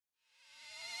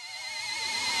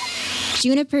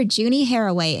Juniper Junie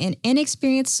Haraway, an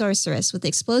inexperienced sorceress with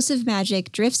explosive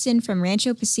magic, drifts in from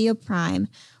Rancho Pasillo Prime,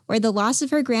 where the loss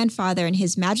of her grandfather and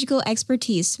his magical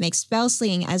expertise makes spell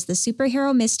slinging as the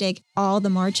superhero mystic all the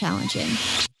more challenging.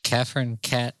 Catherine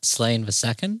Cat Slane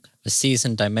II, a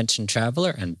seasoned dimension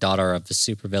traveler and daughter of the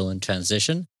supervillain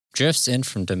Transition, drifts in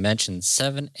from dimension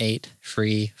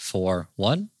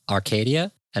 78341,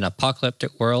 Arcadia, an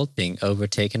apocalyptic world being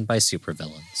overtaken by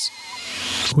supervillains.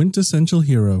 Quintessential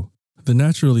hero, the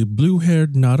naturally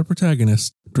blue-haired not a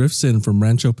protagonist, drifts in from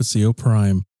Rancho Pasillo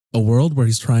Prime, a world where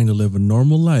he's trying to live a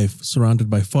normal life surrounded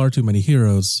by far too many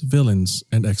heroes, villains,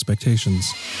 and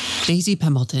expectations. Daisy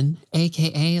Pembleton,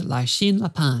 aka Larshin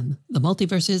Lapan, the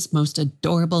multiverse's most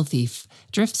adorable thief,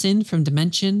 drifts in from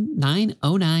dimension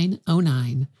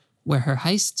 90909, where her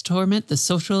heists torment the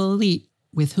social elite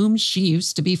with whom she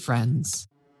used to be friends.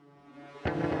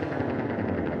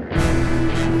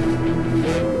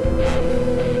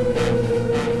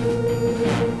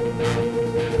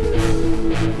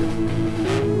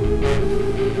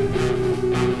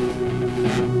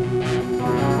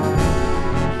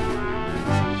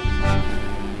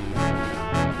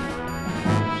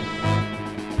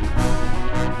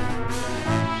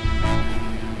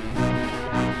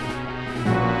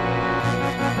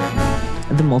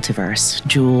 The multiverse,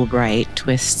 jewel bright,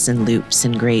 twists and loops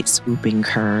and great swooping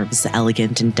curves,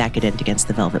 elegant and decadent against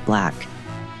the velvet black.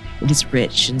 It is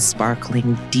rich and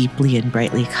sparkling, deeply and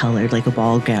brightly colored like a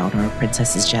ball gown or a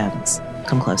princess's gems.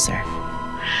 Come closer.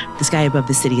 The sky above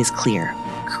the city is clear,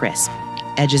 crisp.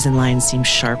 Edges and lines seem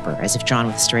sharper, as if drawn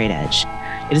with a straight edge.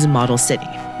 It is a model city,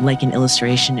 like an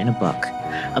illustration in a book,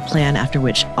 a plan after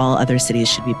which all other cities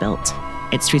should be built.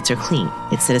 Its streets are clean,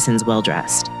 its citizens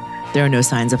well-dressed. There are no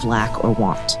signs of lack or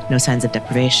want, no signs of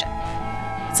deprivation.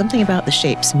 Something about the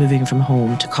shapes moving from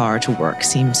home to car to work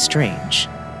seems strange.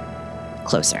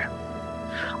 Closer.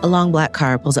 A long black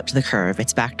car pulls up to the curve,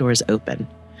 its back doors open.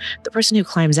 The person who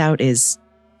climbs out is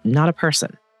not a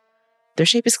person. Their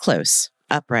shape is close,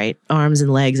 upright, arms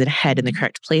and legs and head in the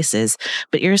correct places,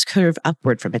 but ears curve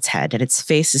upward from its head, and its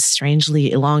face is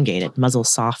strangely elongated, muzzle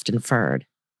soft and furred.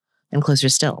 And closer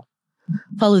still.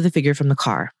 Follow the figure from the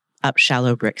car. Up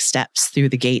shallow brick steps, through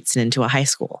the gates and into a high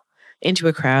school, into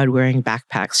a crowd wearing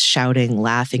backpacks, shouting,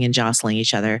 laughing, and jostling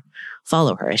each other.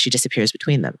 Follow her as she disappears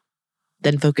between them.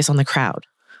 Then focus on the crowd,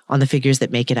 on the figures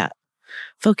that make it up.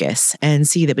 Focus and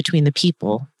see that between the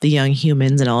people, the young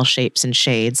humans in all shapes and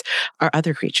shades, are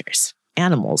other creatures,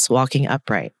 animals walking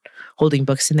upright, holding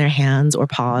books in their hands or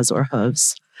paws or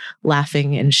hooves,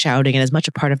 laughing and shouting and as much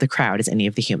a part of the crowd as any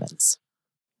of the humans.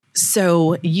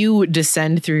 So you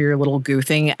descend through your little goo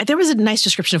thing. There was a nice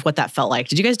description of what that felt like.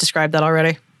 Did you guys describe that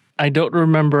already? I don't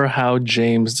remember how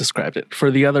James described it.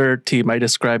 For the other team, I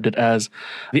described it as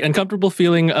the uncomfortable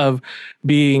feeling of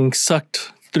being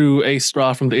sucked through a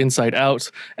straw from the inside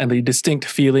out and the distinct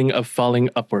feeling of falling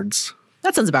upwards.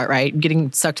 That sounds about right.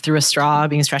 Getting sucked through a straw,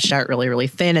 being stretched out really, really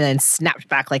thin, and then snapped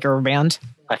back like a rubber band.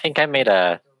 I think I made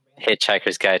a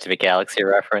Hitchhiker's Guide to the Galaxy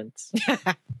reference.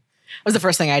 That was the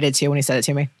first thing I did too when he said it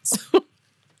to me.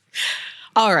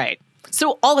 All right.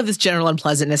 So all of this general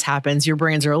unpleasantness happens. Your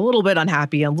brains are a little bit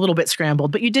unhappy, a little bit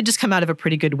scrambled, but you did just come out of a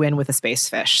pretty good win with a space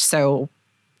fish. So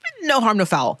no harm, no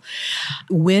foul.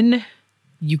 When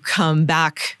you come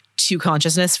back to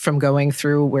consciousness from going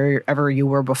through wherever you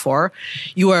were before,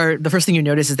 the first thing you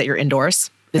notice is that you're indoors.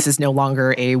 This is no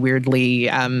longer a weirdly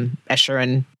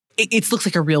Escherin. It looks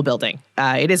like a real building.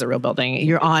 It is a real building.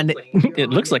 You're on.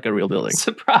 It looks like a real building.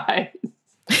 Surprise.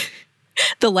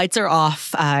 The lights are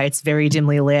off. It's very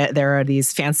dimly lit. There are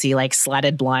these fancy,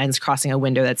 slatted blinds crossing a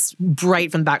window that's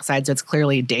bright from the backside, so it's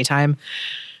clearly daytime.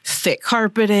 Thick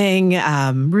carpeting,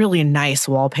 really nice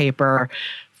wallpaper,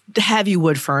 heavy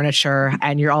wood furniture,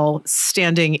 and you're all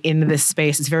standing in this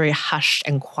space. It's very hushed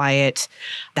and quiet,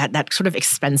 that sort of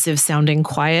expensive sounding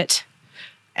quiet.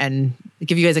 And I'll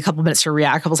give you guys a couple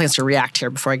seconds to react here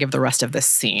before I give the rest of this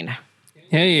scene.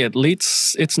 Hey, at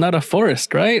least it's not a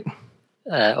forest, right?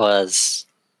 That was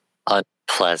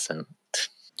unpleasant.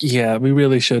 Yeah, we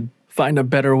really should find a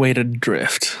better way to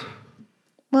drift.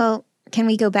 Well, can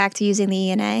we go back to using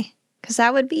the ENA? Because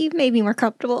that would be maybe more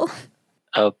comfortable.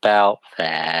 About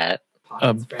that.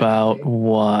 About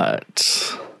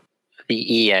what?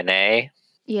 The ENA.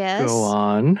 Yes. Go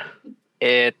on.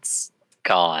 It's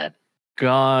gone.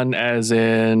 Gone as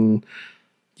in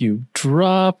you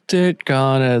dropped it?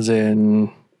 Gone as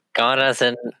in it's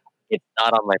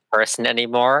not on my person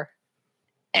anymore.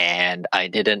 And I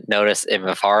didn't notice in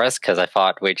the forest because I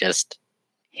thought we just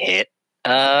hit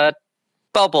a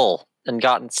bubble and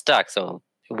gotten stuck. So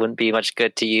it wouldn't be much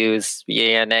good to use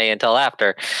ENA until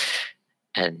after.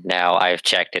 And now I've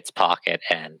checked its pocket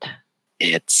and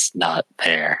it's not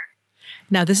there.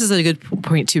 Now, this is a good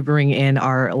point to bring in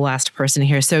our last person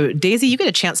here. So, Daisy, you get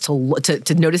a chance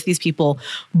to notice these people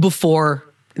before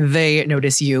they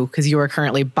notice you because you are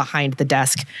currently behind the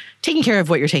desk taking care of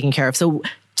what you're taking care of. So,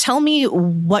 tell me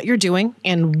what you're doing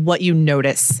and what you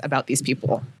notice about these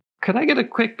people. Could I get a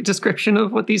quick description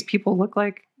of what these people look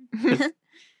like?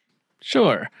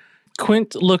 Sure.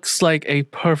 Quint looks like a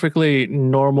perfectly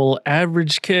normal,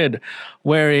 average kid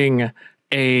wearing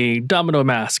a domino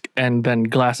mask and then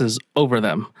glasses over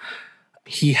them.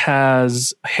 He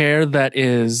has hair that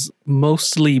is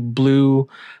mostly blue,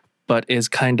 but is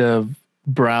kind of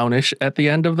brownish at the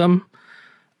end of them.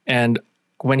 And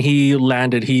when he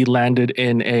landed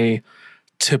in a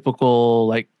typical,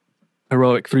 like,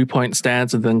 heroic 3-point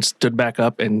stance and then stood back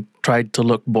up and tried to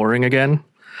look boring again.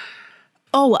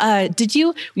 Oh,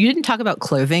 you didn't talk about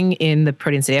clothing in the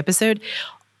Protean City episode.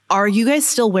 Are you guys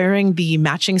still wearing the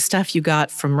matching stuff you got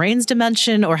from Rain's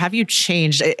dimension, or have you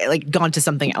changed, like gone to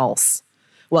something else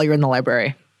while you're in the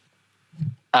library?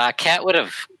 Kat would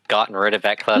have gotten rid of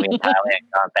that clothing entirely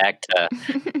and gone back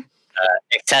to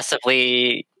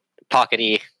excessively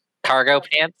pockety cargo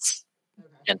pants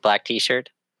and black t-shirt.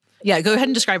 Yeah, go ahead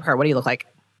and describe her. What do you look like?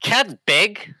 Kat's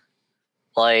big,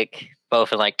 like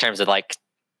both in like terms of like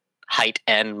height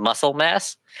and muscle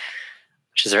mass.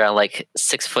 She's around like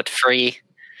 6'3"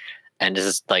 and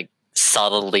is like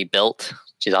solidly built.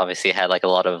 She's obviously had like a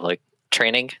lot of like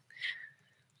training.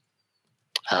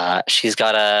 She's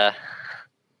got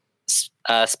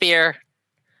a spear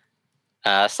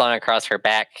slung across her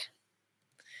back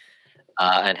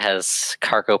and has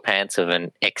cargo pants with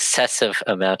an excessive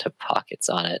amount of pockets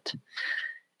on it.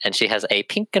 And she has a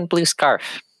pink and blue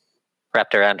scarf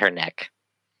wrapped around her neck.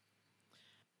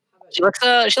 She looks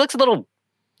a little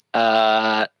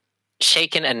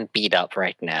shaken and beat up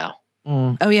right now.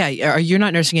 Oh yeah, you're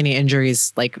not nursing any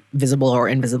injuries like visible or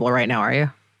invisible right now, are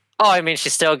you? Oh, I mean,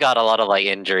 she's still got a lot of like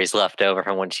injuries left over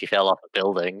from when she fell off a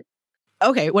building.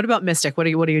 Okay, what about Mystic? What are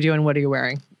you doing? What are you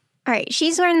wearing? All right,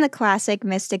 she's wearing the classic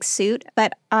Mystic suit,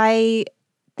 but I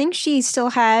think she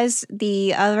still has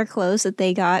the other clothes that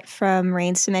they got from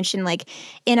Rain's Dimension, like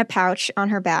in a pouch on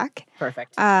her back.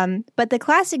 Perfect. But the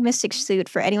classic Mystic suit,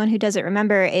 for anyone who doesn't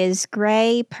remember, is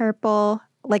gray, purple,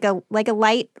 like a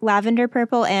light lavender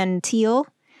purple and teal.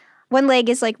 One leg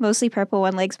is like mostly purple,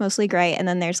 one leg's mostly gray, and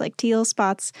then there's like teal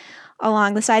spots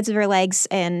along the sides of her legs,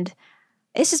 and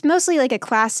it's just mostly like a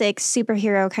classic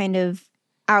superhero kind of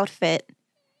outfit,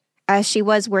 as she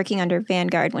was working under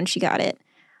Vanguard when she got it.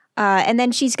 And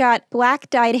then she's got black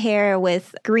dyed hair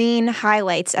with green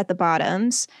highlights at the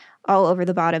bottoms, all over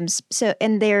the bottoms. So,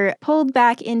 and they're pulled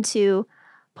back into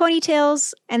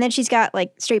ponytails. And then she's got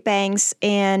like straight bangs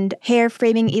and hair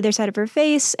framing either side of her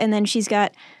face. And then she's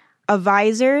got a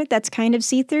visor that's kind of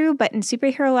see-through, but in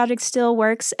superhero logic still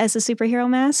works as a superhero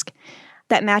mask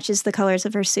that matches the colors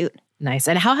of her suit. Nice.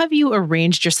 And how have you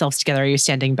arranged yourselves together? Are you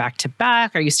standing back to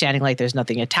back? Are you standing like there's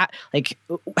nothing attached? Like,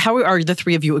 how are the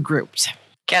three of you grouped?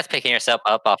 Kat's picking herself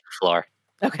up off the floor.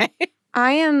 Okay.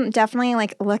 I am definitely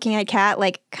like looking at Kat,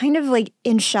 like kind of like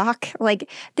in shock. Like,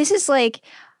 this is like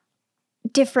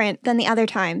different than the other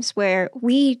times where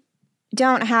we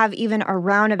don't have even a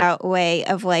roundabout way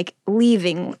of like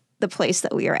leaving the place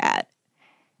that we are at.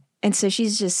 And so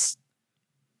she's just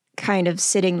kind of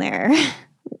sitting there,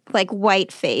 like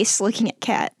white face, looking at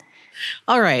Kat.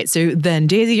 All right. So then,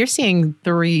 Daisy, you're seeing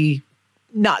three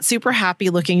not super happy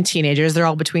looking teenagers. They're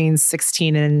all between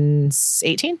 16 and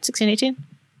 18? 16, 18?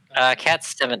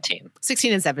 Kat's 17.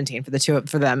 16 and 17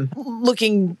 for them,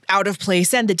 looking out of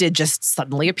place, and they did just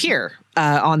suddenly appear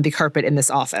on the carpet in this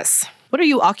office. What are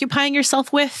you occupying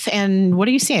yourself with, and what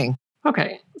are you seeing?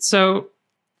 Okay, so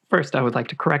first I would like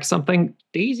to correct something.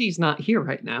 Daisy's not here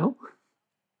right now.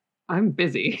 I'm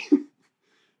busy.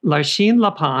 Larshin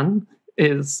Lapan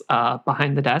is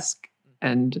behind the desk,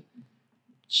 and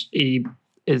she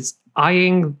is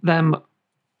eyeing them.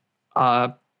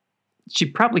 She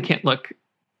probably can't look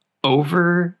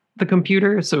over the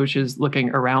computer, so she's looking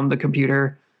around the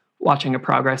computer, watching a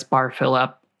progress bar fill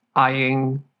up,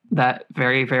 eyeing that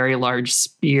very, very large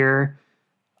spear,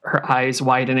 her eyes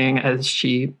widening as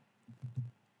she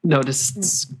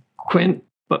notices Quint.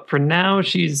 But for now,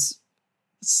 she's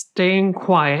staying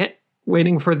quiet,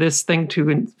 waiting for this thing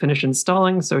to finish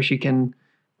installing so she can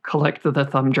collect the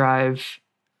thumb drive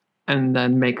and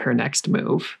then make her next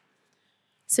move.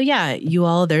 So yeah, you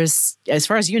all, there's, as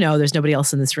far as you know, there's nobody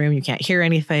else in this room. You can't hear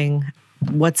anything.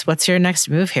 What's your next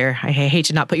move here? I hate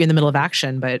to not put you in the middle of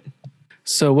action, but...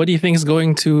 So what do you think is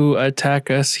going to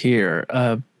attack us here?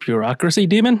 A bureaucracy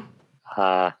demon?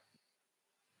 By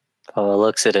the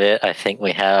looks at it, I think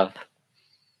we have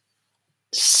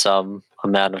some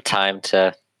amount of time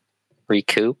to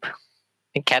recoup.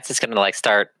 And Kat's just gonna like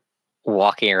start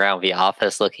walking around the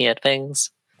office looking at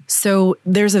things. So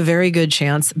there's a very good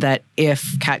chance that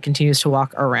if Kat continues to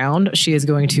walk around, she is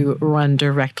going to run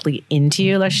directly into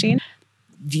you, Lasheen.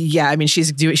 Yeah, I mean,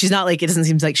 she's not like, it doesn't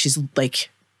seem like she's like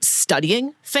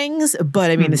studying things,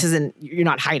 but I mean, this isn't, you're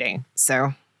not hiding.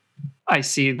 So I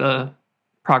see the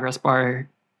progress bar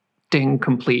ding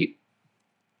complete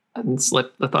and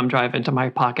slip the thumb drive into my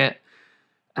pocket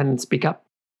and speak up.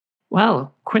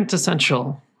 Well,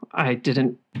 quintessential. I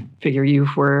didn't figure you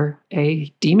were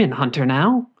a demon hunter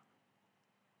now.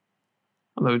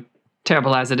 Although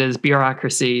terrible as it is,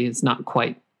 bureaucracy is not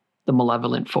quite the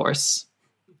malevolent force.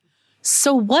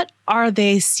 So what are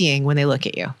they seeing when they look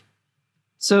at you?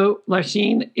 So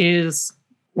Lasheen is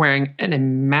wearing an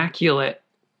immaculate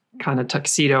kind of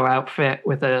tuxedo outfit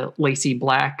with a lacy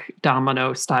black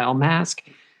domino-style mask.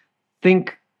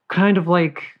 Think kind of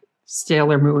like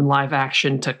Sailor Moon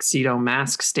live-action tuxedo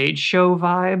mask stage show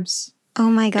vibes. Oh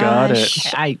my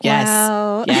gosh. Got it. Yes.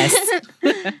 Wow.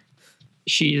 Yes.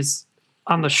 She's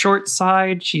on the short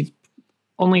side. She's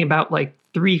only about like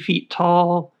 3 feet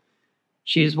tall.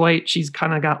 She's white. She's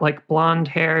kind of got like blonde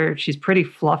hair. She's pretty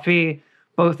fluffy,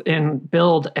 both in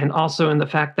build and also in the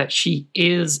fact that she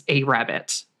is a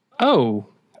rabbit. Oh,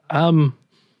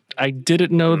 I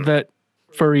didn't know that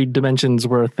furry dimensions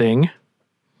were a thing.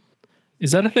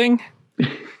 Is that a thing?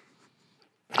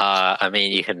 I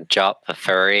mean, you can drop the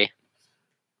furry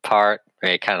part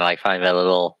where you kind of like find that a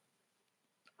little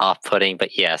off-putting,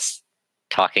 but yes,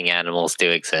 talking animals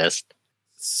do exist.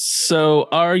 So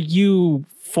are you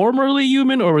formerly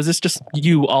human, or was this just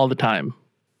you all the time?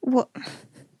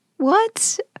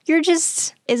 What? You're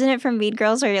just, isn't it from Mean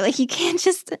Girls where you're like, you can't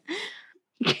just...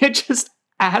 You can't just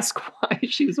ask why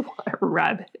she's a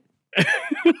rabbit.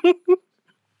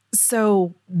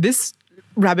 So this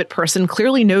rabbit person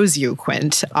clearly knows you,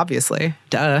 Quint, obviously.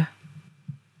 Duh.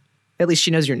 At least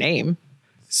she knows your name.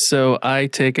 So I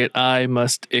take it I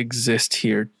must exist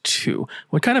here too.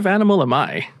 What kind of animal am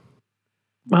I?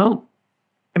 Well,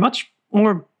 a much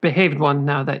more behaved one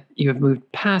now that you have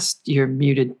moved past your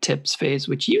muted tips phase,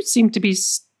 which you seem to be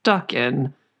stuck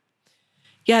in.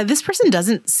 Yeah, this person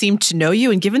doesn't seem to know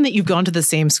you, and given that you've gone to the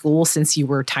same school since you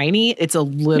were tiny, it's a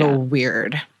little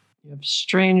weird. You have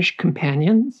strange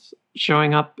companions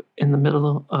showing up in the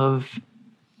middle of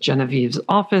Genevieve's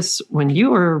office when you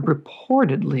were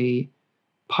reportedly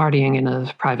partying in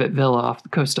a private villa off the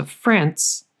coast of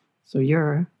France. So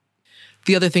you're...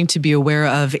 The other thing to be aware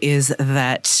of is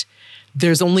that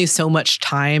there's only so much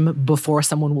time before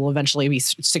someone will eventually be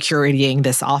securitying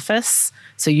this office.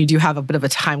 So you do have a bit of a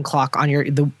time clock on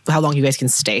how long you guys can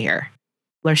stay here.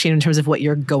 Lasheen, in terms of what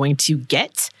you're going to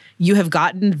get, you have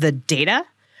gotten the data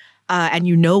and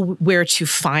you know where to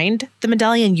find the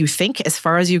medallion. You think, as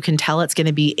far as you can tell, it's going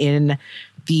to be in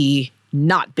the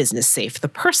not business safe, the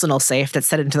personal safe that's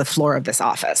set into the floor of this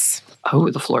office. Oh,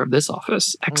 the floor of this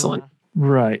office. Excellent.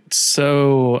 Right.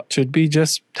 So should we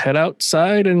just head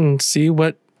outside and see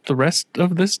what the rest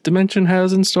of this dimension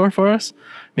has in store for us?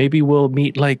 Maybe we'll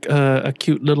meet like a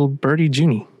cute little birdie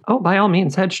Junie. Oh, by all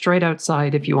means, head straight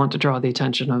outside if you want to draw the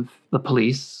attention of the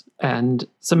police and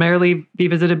summarily be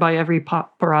visited by every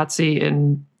paparazzi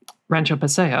in Rancho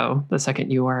Paseo the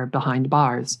second you are behind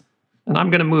bars. And I'm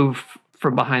going to move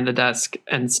from behind the desk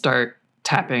and start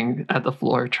tapping at the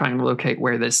floor, trying to locate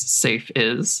where this safe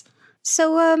is.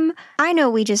 So, I know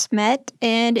we just met,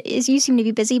 and you seem to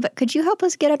be busy, but could you help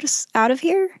us get out of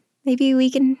here? Maybe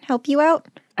we can help you out?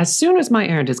 As soon as my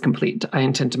errand is complete, I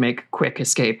intend to make a quick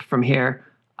escape from here.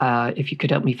 If you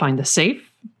could help me find the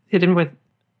safe hidden with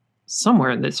somewhere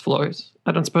in these floors.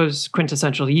 I don't suppose,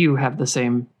 quintessential, you have the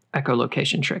same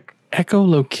echolocation trick.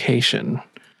 Echolocation?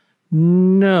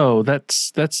 No,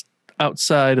 that's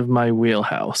outside of my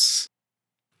wheelhouse.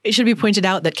 It should be pointed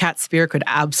out that Cat Spear could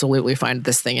absolutely find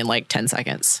this thing in like 10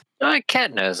 seconds.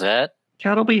 Cat knows that.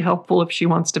 Cat'll be helpful if she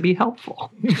wants to be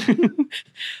helpful.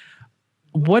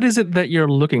 What is it that you're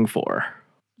looking for?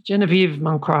 Genevieve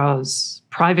Moncraw's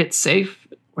private safe,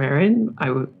 wherein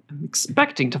I'm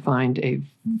expecting to find a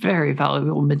very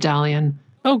valuable medallion.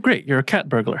 Oh, great. You're a cat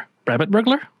burglar. Rabbit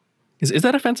burglar? Is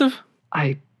that offensive?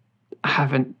 I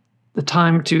haven't the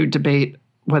time to debate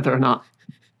whether or not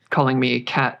calling me a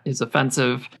cat is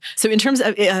offensive. So in terms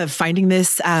of finding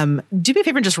this, do me a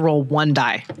favor and just roll 1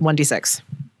 die, 1d6.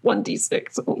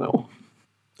 1d6, oh no.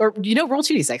 Or, roll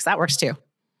 2d6. That works too.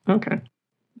 Okay.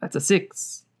 That's a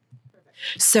 6.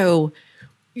 So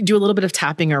you do a little bit of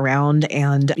tapping around,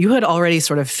 and you had already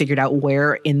sort of figured out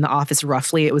where in the office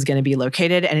roughly it was going to be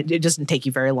located, and it doesn't take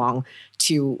you very long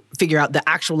to figure out the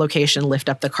actual location, lift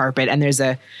up the carpet, and there's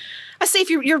a A safe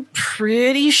you're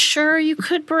pretty sure you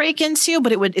could break into,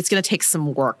 but it's going to take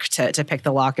some work to pick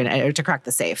the lock and to crack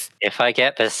the safe. If I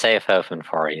get this safe open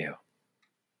for you,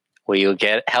 will you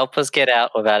help us get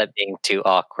out without it being too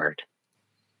awkward?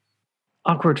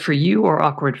 Awkward for you or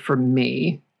awkward for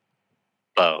me?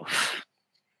 Both.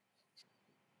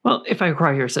 Well, if I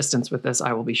require your assistance with this,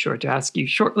 I will be sure to ask you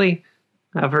shortly.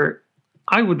 However,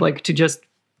 I would like to just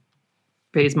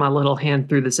phase my little hand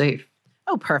through the safe.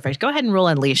 Oh, perfect. Go ahead and roll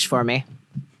Unleash for me.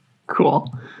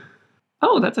 Cool.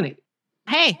 Oh, that's an 8.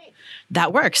 Hey,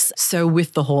 that works. So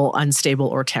with the whole unstable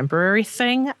or temporary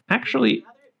thing, Actually,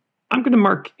 I'm going to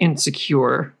mark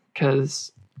insecure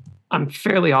because I'm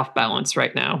fairly off balance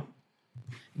right now.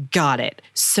 got it.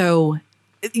 So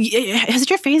as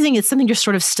you're phasing, it's something you're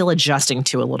sort of still adjusting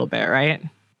to a little bit, right?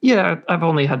 Yeah, I've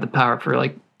only had the power for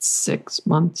like 6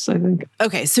 months, I think.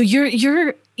 Okay, so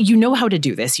you know how to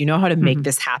do this. You know how to make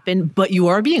this happen, but you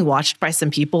are being watched by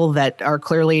some people that are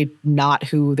clearly not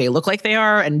who they look like they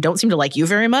are and don't seem to like you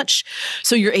very much.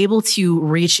 So you're able to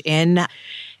reach in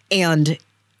and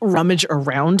rummage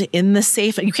around in the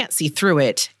safe, and you can't see through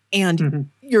it. And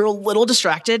you're a little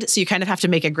distracted, so you kind of have to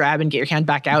make a grab and get your hand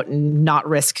back out and not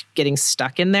risk getting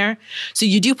stuck in there. So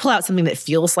you do pull out something that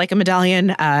feels like a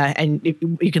medallion, and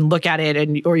you can look at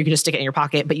it, or you can just stick it in your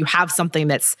pocket. But you have something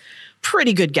that's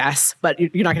pretty good guess, but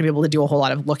you're not going to be able to do a whole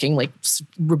lot of looking, like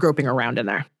groping around in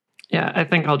there. Yeah, I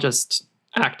think I'll just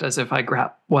act as if I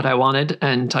grab what I wanted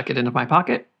and tuck it into my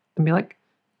pocket and be like,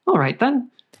 all right then.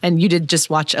 And you did just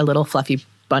watch a little fluffy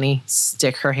bunny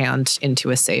stick her hand into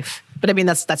a safe. But I mean,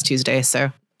 that's Tuesday,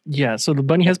 so. Yeah, so the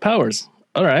bunny has powers.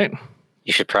 All right.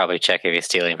 You should probably check if he's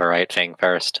stealing the right thing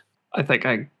first. I think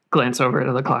I glance over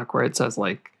to the clock where it says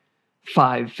like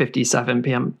 5:57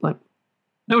 p.m. Like,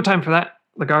 no time for that.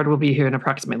 The guard will be here in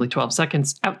approximately 12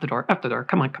 seconds. Out the door.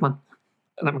 Come on.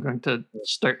 And I'm going to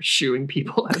start shooing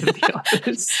people out of the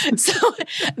office. So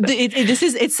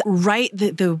it's right.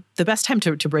 The best time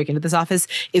to break into this office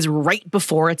is right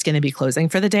before it's going to be closing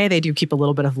for the day. They do keep a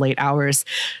little bit of late hours.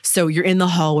 So you're in the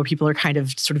hall where people are kind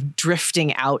of sort of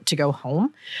drifting out to go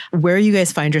home. Where you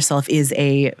guys find yourself is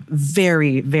a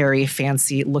very, very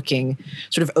fancy looking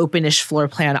sort of openish floor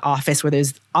plan office where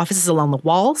there's offices along the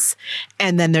walls.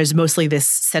 And then there's mostly this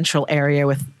central area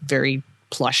with very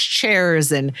plush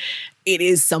chairs, and it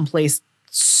is someplace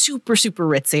super, super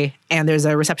ritzy. And there's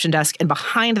a reception desk, and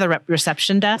behind the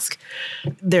reception desk,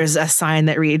 there's a sign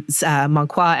that reads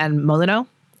Monqua and Molyneux,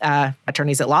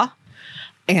 attorneys at law.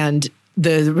 And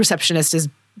the receptionist is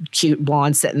cute,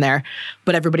 blonde, sitting there,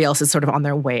 but everybody else is sort of on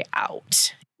their way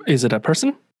out. Is it a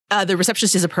person? The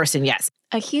receptionist is a person, yes.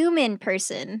 A human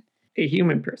person. A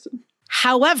human person.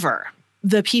 However,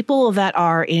 the people that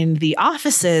are in the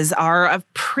offices are a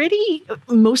pretty,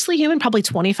 mostly human, probably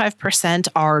 25%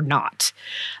 are not.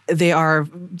 They are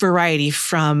variety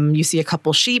from, you see a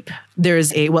couple sheep,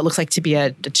 there's what looks like to be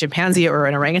a chimpanzee or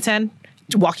an orangutan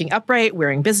walking upright,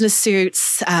 wearing business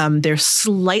suits. They're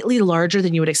slightly larger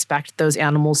than you would expect those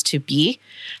animals to be,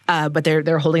 but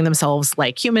they're holding themselves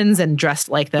like humans and dressed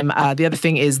like them. The other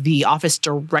thing is the office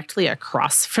directly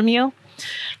across from you.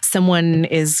 Someone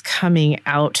is coming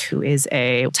out who is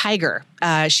a tiger.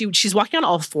 She's walking on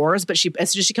all fours, but as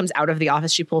soon as she comes out of the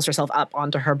office, she pulls herself up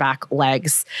onto her back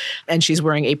legs, and she's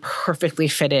wearing a perfectly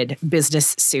fitted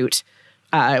business suit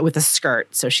with a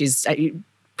skirt. So she's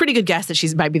pretty good guess that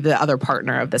she might be the other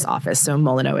partner of this office. So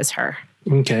Molyneux is her.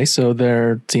 Okay, so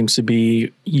there seems to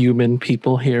be human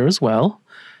people here as well.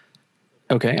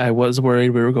 Okay, I was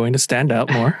worried we were going to stand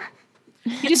out more.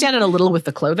 You just stand out a little with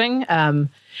the clothing.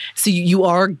 So you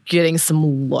are getting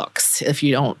some looks if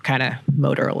you don't kind of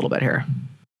motor a little bit here.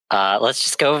 Let's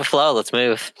just go with the flow. Let's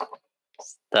move.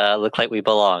 Look like we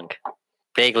belong.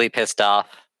 Vaguely pissed off,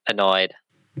 annoyed.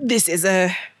 This is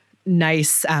a nice...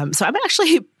 so I'm going to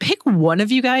actually pick one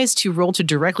of you guys to roll to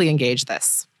directly engage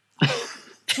this.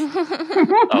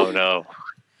 Oh, no.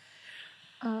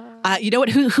 You know what?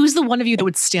 Who's the one of you that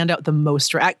would stand out the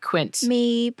most? Or at Quint?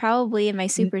 Me, probably in my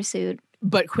super suit.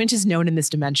 But Quint is known in this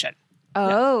dimension.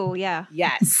 Oh, yeah.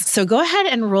 Yes. So go ahead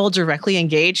and roll directly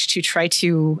engage to try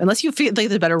to, unless you feel like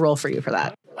there's a better roll for you for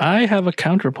that. I have a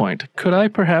counterpoint. Could I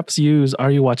perhaps use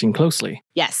Are You Watching Closely?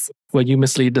 Yes. When you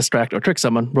mislead, distract, or trick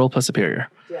someone, roll plus superior.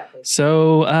 Yeah.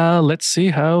 So let's see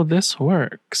how this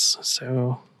works.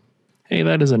 So, hey,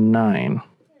 that is a 9.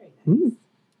 Ooh.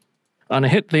 On a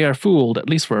hit, they are fooled, at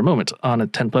least for a moment. On a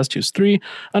 10 plus, choose 3.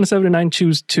 On a 7 to 9,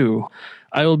 choose 2.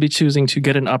 I will be choosing to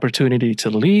get an opportunity to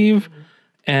leave.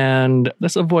 And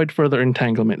let's avoid further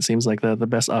entanglement. Seems like the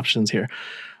best options here.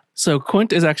 So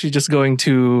Quint is actually just going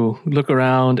to look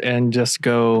around and just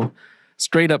go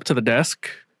straight up to the desk.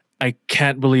 I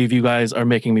can't believe you guys are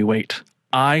making me wait.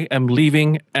 I am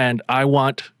leaving, and I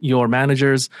want your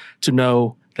managers to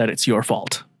know that it's your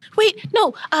fault. Wait,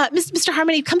 no, Mr.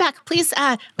 Harmony, come back, please.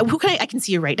 Who can I can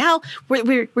see you right now.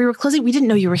 We were closing. We didn't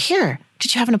know you were here.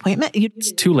 Did you have an appointment?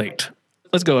 It's too late.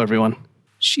 Let's go, everyone.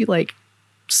 She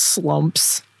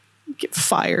slumps, get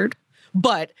fired.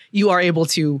 But you are able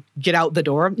to get out the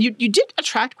door. You did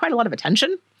attract quite a lot of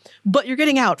attention, but you're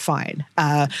getting out fine.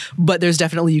 But there's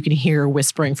definitely, you can hear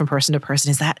whispering from person to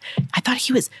person. I thought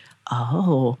he was,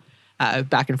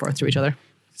 back and forth to each other.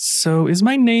 So is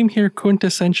my name here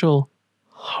Quintessential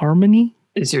Harmony?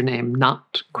 Is your name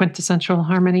not Quintessential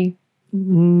Harmony?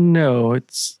 No,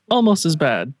 it's almost as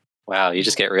bad. Wow, you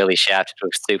just get really shafted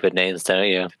with stupid names, don't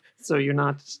you? So you're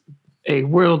not a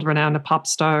world-renowned pop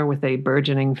star with a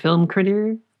burgeoning film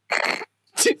career?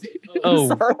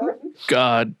 Oh,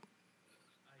 God.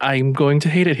 I'm going to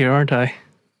hate it here, aren't I?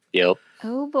 Yep.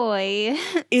 Oh boy.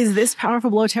 Is this powerful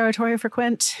blow territory for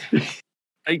Quint?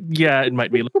 Yeah, it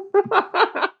might be.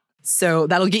 So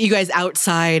that'll get you guys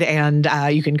outside, and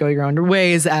you can go your own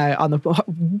ways.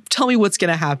 Tell me what's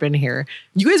going to happen here.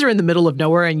 You guys are in the middle of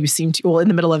nowhere, and you seem to, in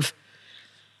the middle of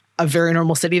a very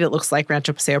normal city that looks like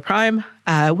Rancho Paseo Prime.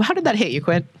 How did that hit you,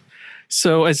 Quint?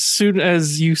 So as soon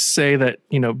as you say that,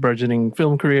 burgeoning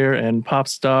film career and pop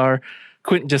star,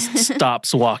 Quint just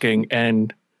stops walking,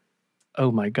 and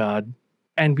oh my God.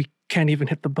 And we can't even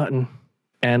hit the button.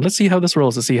 And let's see how this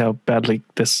rolls to see how badly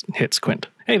this hits Quint.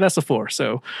 Hey, that's a 4.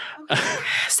 So,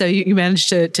 so you managed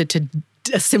to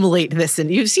assimilate this,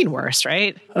 and you've seen worse,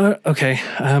 right? Okay.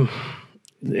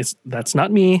 That's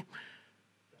not me.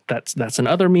 That's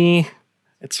another me.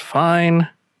 It's fine.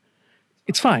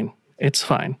 It's fine. It's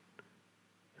fine.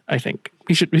 I think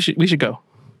we should go.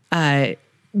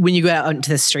 When you go out into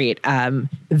the street,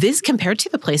 this, compared to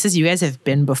the places you guys have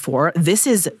been before, this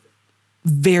is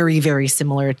very, very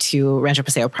similar to Rancho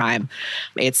Paseo Prime.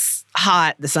 It's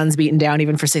hot. The sun's beaten down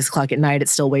even for 6 o'clock at night.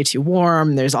 It's still way too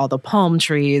warm. There's all the palm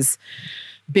trees,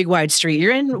 big wide street.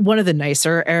 You're in one of the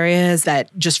nicer areas that,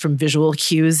 just from visual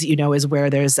cues, is where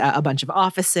there's a bunch of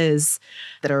offices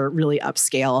that are really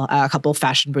upscale, a couple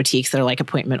fashion boutiques that are like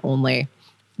appointment only.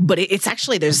 But it's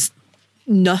actually, there's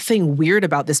nothing weird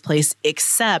about this place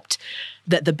except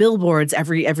that the billboards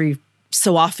every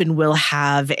so often will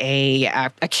have a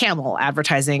camel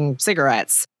advertising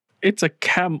cigarettes. It's an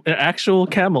actual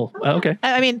camel. Okay.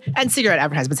 I mean, and cigarette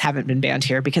advertisements haven't been banned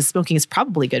here because smoking is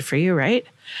probably good for you, right?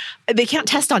 They can't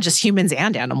test on just humans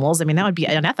and animals. I mean, that would be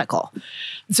unethical.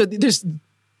 So there's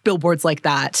billboards like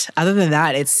that. Other than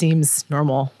that, it seems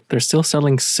normal. They're still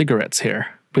selling cigarettes here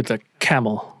with a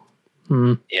camel.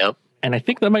 Yep. And I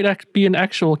think that might be an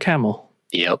actual camel.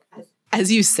 Yep.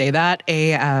 As you say that,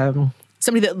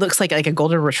 somebody that looks like a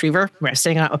golden retriever,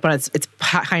 standing up on its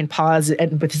hind paws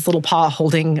and with his little paw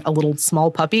holding a little small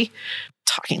puppy,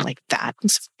 talking like that.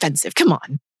 It's offensive. Come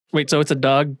on. Wait, so it's a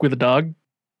dog with a dog?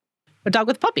 A dog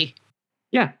with a puppy.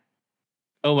 Yeah.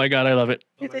 Oh my God, I love it.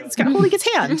 It's got holding its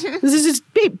hand. This is just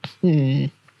babe.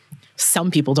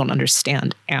 Some people don't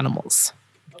understand animals.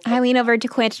 I lean over to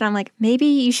Quint and I'm like, maybe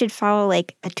you should follow a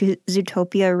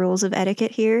Zootopia rules of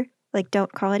etiquette here.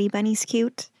 Don't call any bunnies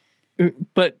cute.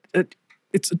 But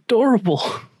it's adorable.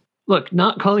 Look,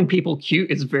 not calling people cute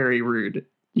is very rude.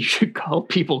 You should call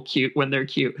people cute when they're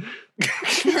cute.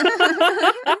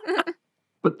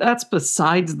 But that's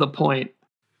besides the point.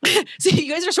 So you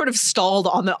guys are sort of stalled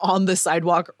on the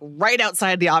sidewalk right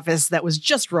outside the office that was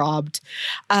just robbed.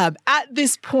 At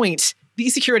this point, the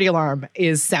security alarm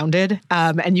is sounded,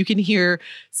 and you can hear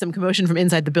some commotion from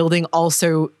inside the building.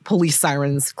 Also, police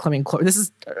sirens coming close. This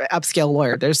is upscale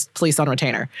lawyer. There's police on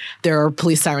retainer. There are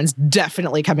police sirens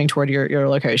definitely coming toward your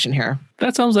location here.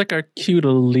 That sounds like our cue to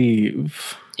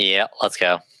leave. Yeah, let's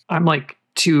go. I'm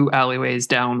 2 alleyways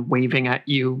down, waving at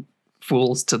you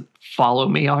fools to follow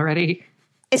me already.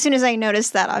 As soon as I notice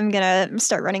that, I'm going to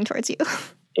start running towards you.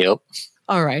 Yep.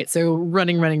 All right, so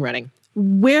running.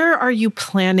 Where are you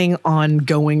planning on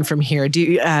going from here? Do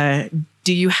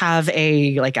you have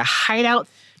a hideout,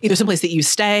 either someplace that you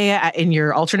stay in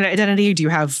your alternate identity? Do you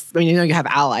have? You have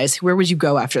allies. Where would you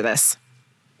go after this?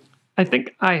 I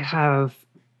think I have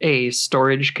a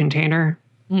storage container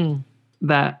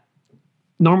that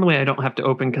normally I don't have to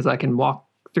open because I can walk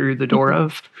through the door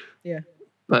of. Yeah.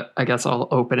 But I guess I'll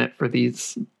open it for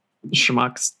these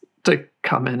schmucks to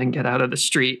come in and get out of the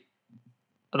street.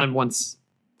 And then once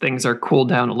things are cooled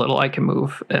down a little, I can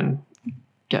move and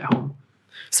get home.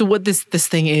 So what this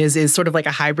thing is sort of like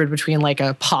a hybrid between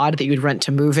a pod that you'd rent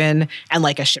to move in and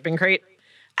a shipping crate.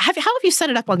 How have you set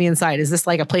it up on the inside? Is this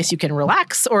a place you can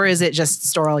relax, or is it just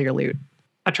store all your loot?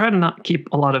 I try to not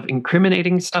keep a lot of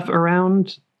incriminating stuff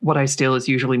around. What I steal is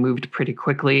usually moved pretty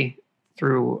quickly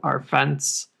through our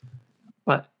fence,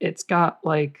 but it's got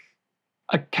like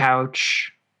a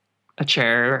couch, a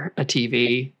chair, a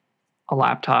TV, a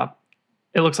laptop.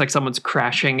 It looks like someone's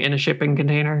crashing in a shipping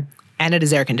container. And it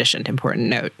is air conditioned, important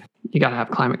note. You got to have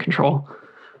climate control,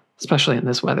 especially in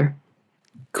this weather.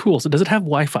 Cool. So does it have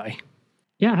Wi-Fi?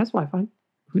 Yeah, it has Wi-Fi.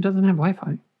 Who doesn't have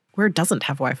Wi-Fi? Where doesn't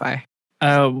have Wi-Fi?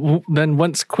 Then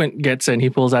once Quint gets in,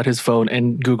 he pulls out his phone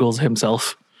and Googles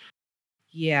himself.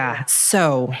 Yeah.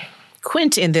 So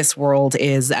Quint in this world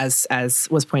is, as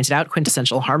was pointed out,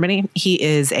 quintessential harmony. He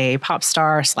is a pop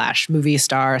star / movie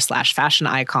star / fashion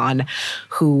icon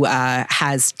who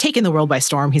has taken the world by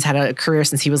storm. He's had a career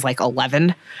since he was like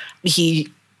 11.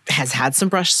 He has had some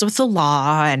brushes with the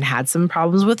law and had some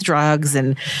problems with drugs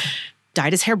and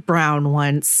dyed his hair brown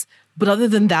once. But other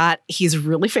than that, he's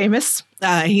really famous.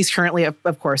 He's currently,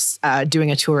 of course,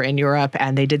 doing a tour in Europe.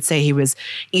 And they did say he was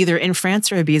either in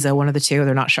France or Ibiza, one of the two.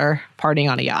 They're not sure. Partying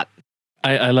on a yacht.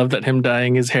 I love that him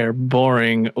dyeing his hair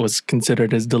boring was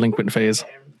considered his delinquent phase.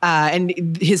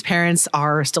 And his parents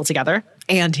are still together.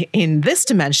 And in this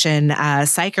dimension,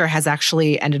 Psyker has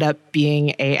actually ended up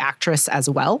being an actress as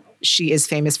well. She is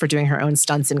famous for doing her own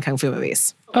stunts in kung fu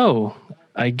movies. Oh,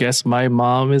 I guess my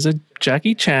mom is a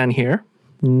Jackie Chan here.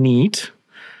 Neat.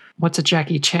 What's a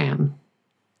Jackie Chan?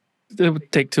 It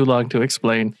would take too long to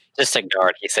explain. Just ignore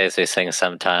it. He says these things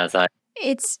sometimes.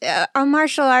 It's a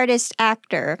martial artist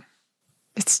actor.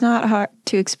 It's not hard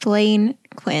to explain,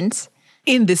 Quint.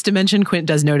 In this dimension, Quint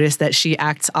does notice that she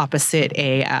acts opposite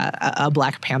a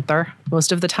Black Panther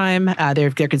most of the time.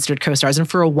 They're considered co-stars, and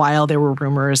for a while there were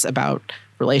rumors about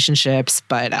relationships,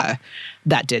 but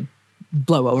that did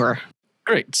blow over.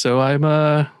 Great. So I'm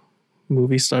a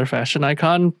movie star, fashion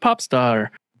icon, pop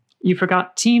star. You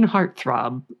forgot teen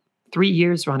heartthrob. 3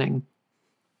 years running.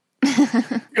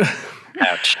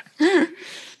 Ouch.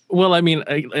 Well, I mean,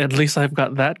 at least I've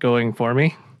got that going for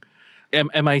me.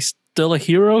 Am I still a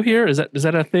hero here? Is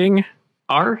that a thing?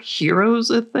 Are heroes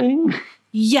a thing?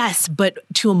 Yes, but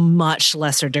to a much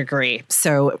lesser degree.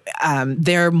 So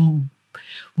they're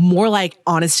more like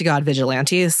honest-to-God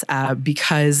vigilantes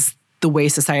because the way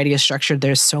society is structured,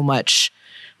 there's so much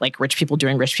like rich people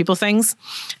doing rich people things.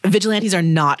 Vigilantes are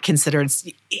not considered,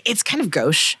 it's kind of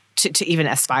gauche to even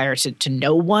aspire to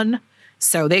know one.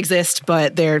 So they exist,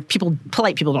 but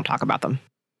polite people don't talk about them.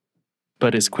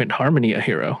 But is Quint Harmony a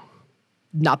hero?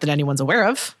 Not that anyone's aware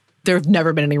of. There have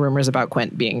never been any rumors about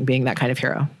Quint being that kind of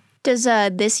hero. Does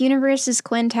this universe's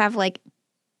Quint have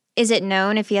is it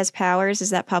known if he has powers? Is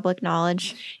that public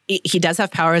knowledge? He does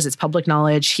have powers. It's public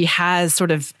knowledge. He has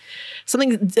sort of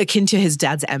something akin to his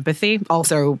dad's empathy.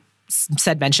 Also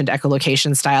mentioned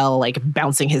echolocation style, like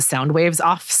bouncing his sound waves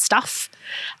off stuff.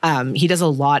 He does a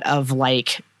lot of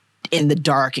in the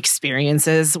dark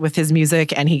experiences with his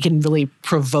music, and he can really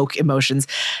provoke emotions.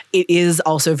 It is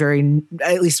also very,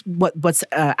 at least what's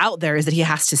out there is that he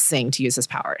has to sing to use his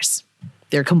powers.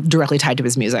 They're directly tied to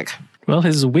his music. Well,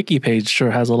 his wiki page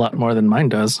sure has a lot more than mine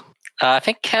does. I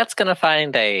think Kat's going to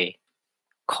find a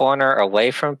corner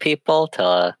away from people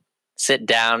to sit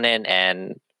down in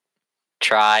and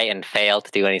try and fail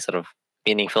to do any sort of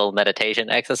meaningful meditation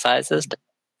exercises to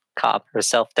calm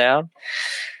herself down.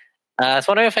 I was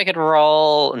wondering if I could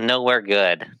roll Nowhere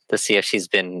Good to see if she's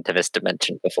been to this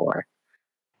dimension before.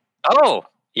 Oh,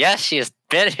 yes, she has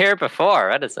been here before.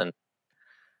 That is an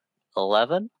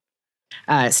 11.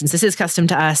 Since this is custom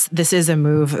to us, this is a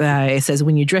move. It says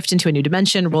when you drift into a new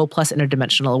dimension, roll plus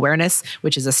interdimensional awareness,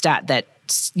 which is a stat that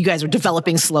you guys are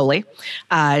developing slowly.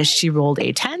 She rolled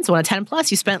a 10. So on a 10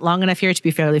 plus, you spent long enough here to be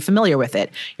fairly familiar with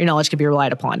it. Your knowledge can be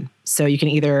relied upon. So you can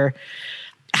either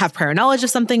have prior knowledge of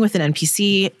something with an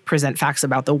NPC, present facts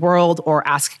about the world, or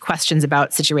ask questions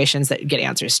about situations that you get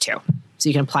answers to. So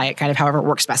you can apply it kind of however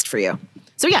works best for you.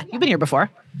 So yeah, you've been here before.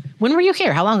 When were you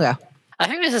here? How long ago? I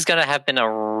think this is going to have been a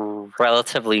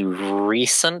relatively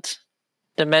recent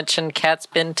dimension Kat's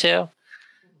been to.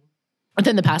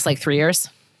 Within the past 3 years?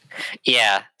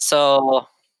 Yeah. So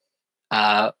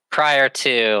prior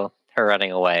to her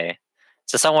running away.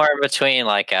 So somewhere in between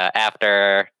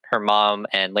after her mom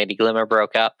and Lady Glimmer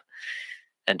broke up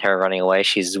and her running away,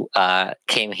 she's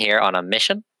came here on a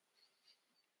mission.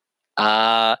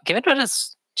 Given that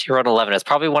she wrote 11, it's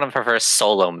probably one of her first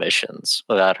solo missions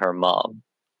without her mom.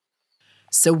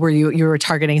 So were you were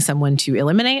targeting someone to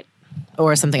eliminate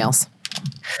or something else?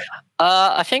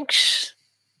 I think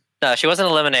no, she wasn't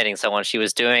eliminating someone. She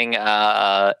was doing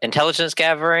intelligence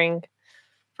gathering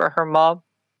for her mom.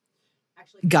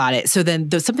 Got it. So then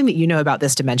there's something that you know about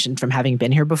this dimension from having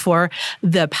been here before.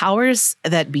 The powers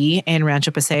that be in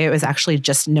Rancho Paseo is actually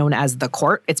just known as the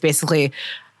court. It's basically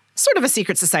sort of a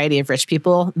secret society of rich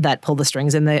people that pull the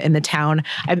strings in the town.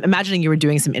 I'm imagining you were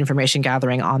doing some information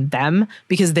gathering on them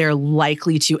because they're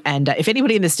likely to end up, if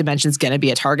anybody in this dimension is going to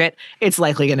be a target, it's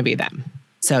likely going to be them.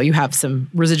 So you have some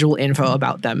residual info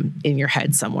about them in your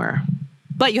head somewhere.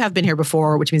 But you have been here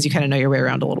before, which means you kind of know your way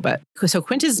around a little bit. So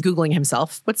Quint is Googling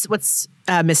himself. What's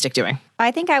Mystic doing?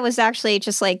 I think I was actually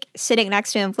just like sitting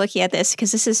next to him looking at this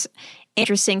because this is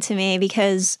interesting to me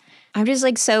because I'm just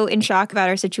like so in shock about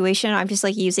our situation. I'm just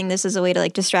like using this as a way to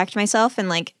like distract myself. And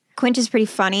like Quint is pretty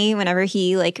funny whenever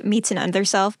he like meets an other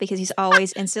self because he's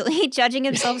always instantly judging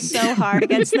himself so hard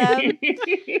against them.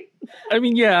 I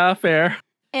mean, yeah, fair.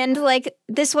 And like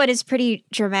this one is pretty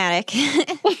dramatic.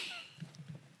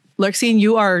 Larxene,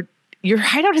 your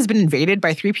hideout has been invaded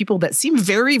by 3 people that seem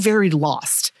very, very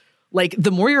lost. Like,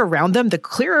 the more you're around them, the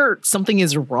clearer something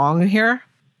is wrong here.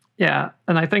 Yeah,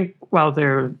 and I think while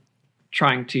they're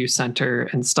trying to center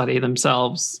and study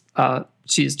themselves,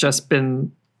 she's just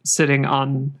been sitting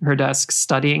on her desk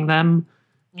studying them,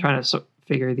 trying to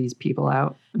figure these people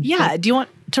out. Yeah, do you want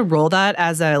to roll that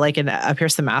as a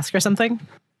Pierce the Mask or something?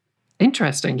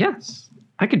 Interesting, yes.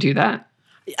 I could do that.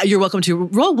 You're welcome to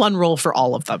roll 1 roll for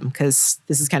all of them, because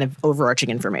this is kind of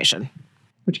overarching information.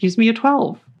 Which gives me a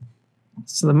 12.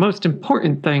 So the most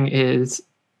important thing is,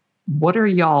 what are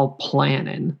y'all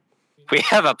planning? We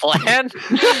have a plan?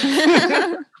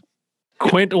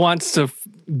 Quint wants to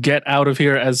get out of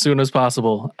here as soon as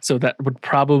possible. So that would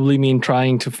probably mean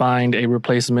trying to find a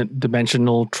replacement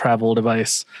dimensional travel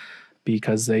device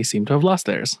because they seem to have lost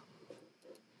theirs.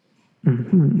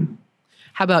 Mm-hmm.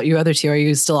 How about you other 2? Are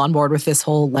you still on board with this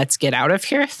whole let's get out of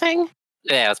here thing?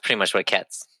 Yeah, that's pretty much what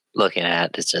Kat's looking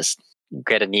at. It's just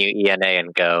get a new ENA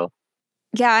and go.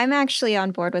 Yeah, I'm actually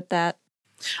on board with that.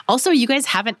 Also, you guys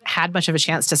haven't had much of a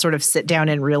chance to sort of sit down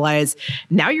and realize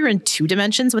now you're in 2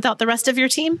 dimensions without the rest of your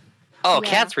team. Oh, Yeah.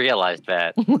 Kat's realized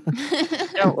that.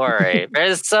 Don't worry.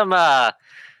 There's some,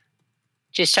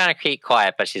 she's trying to keep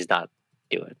quiet, but she's not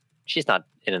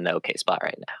in an okay spot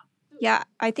right now. Yeah,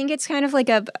 I think it's kind of like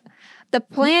the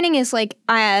planning is like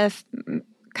I have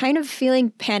kind of feeling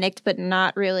panicked, but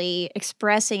not really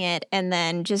expressing it. And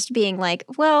then just being like,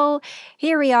 well,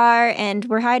 here we are and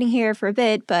we're hiding here for a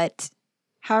bit, but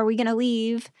how are we going to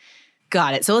leave?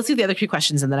 Got it. So let's do the other 2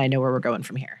 questions and then I know where we're going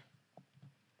from here.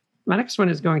 My next one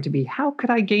is going to be, how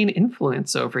could I gain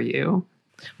influence over you?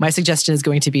 My suggestion is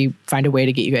going to be find a way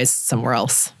to get you guys somewhere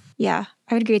else. Yeah,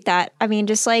 I would agree with that. I mean,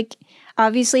 just like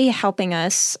obviously helping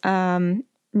us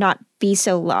not be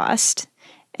so lost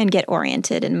and get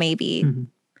oriented and maybe,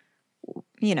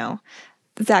 you know,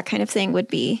 that kind of thing would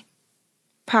be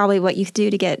probably what you could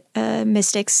do to get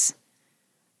Mystic's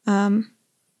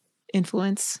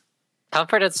influence.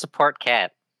 Comfort and support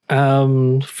Kat.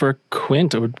 For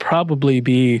Quint, it would probably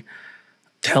be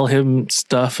tell him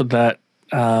stuff that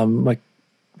like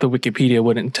the Wikipedia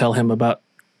wouldn't tell him about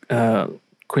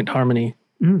Quint Harmony.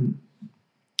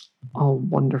 All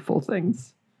wonderful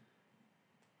things.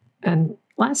 And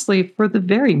lastly, for the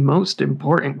very most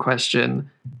important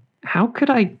question, how could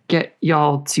I get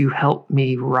y'all to help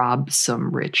me rob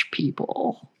some rich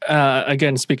people?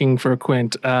 Again, speaking for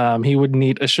Quint, he would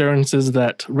need assurances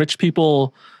that rich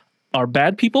people are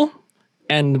bad people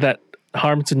and that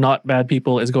harm to not bad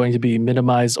people is going to be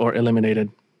minimized or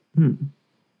eliminated.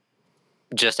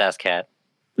 Just ask Kat.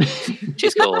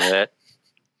 She's cool with it.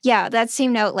 Yeah, that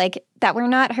seemed out like that we're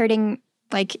not hurting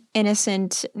like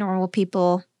innocent, normal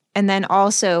people. And then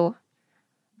also,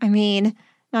 I mean,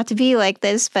 not to be like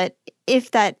this, but if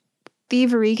that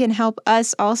thievery can help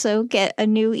us also get a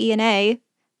new ENA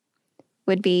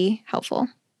would be helpful.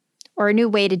 Or a new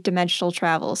way to dimensional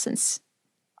travel, since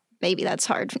maybe that's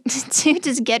hard to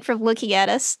just get from looking at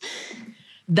us.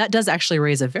 That does actually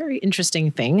raise a very interesting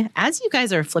thing. As you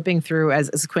guys are flipping through,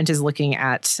 as Quint is looking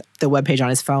at the webpage on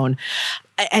his phone,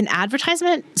 an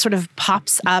advertisement sort of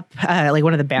pops up, like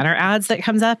one of the banner ads that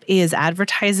comes up is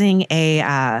advertising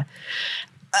an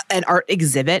art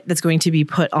exhibit that's going to be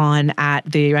put on at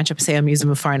the Rancho Paseo Museum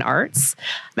of Fine Arts.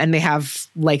 And they have,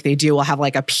 like they do, will have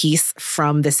like a piece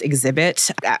from this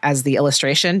exhibit as the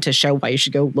illustration to show why you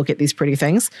should go look at these pretty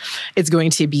things. It's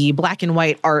going to be black and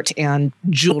white art and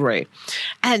jewelry.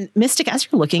 And Mystic, as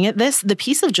you're looking at this, the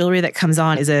piece of jewelry that comes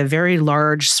on is a very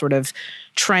large sort of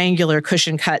triangular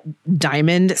cushion cut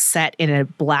diamond set in a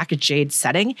black jade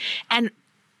setting. And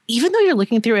even though you're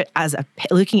looking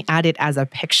at it as a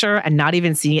picture and not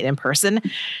even seeing it in person,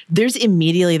 there's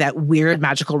immediately that weird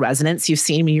magical resonance you've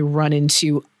seen when you run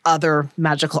into other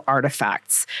magical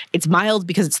artifacts. It's mild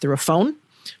because it's through a phone,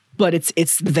 but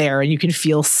it's there and you can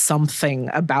feel something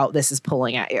about this is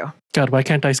pulling at you. God, why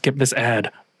can't I skip this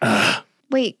ad?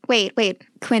 Wait.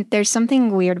 Quint, there's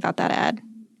something weird about that ad.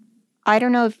 I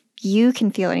don't know if you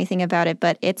can feel anything about it,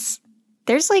 but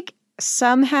there's like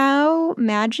somehow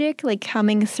magic like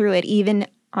coming through it, even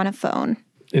on a phone.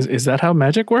 Is that how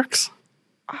magic works?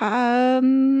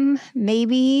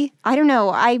 Maybe. I don't know.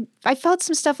 I felt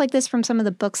some stuff like this from some of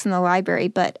the books in the library,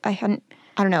 but I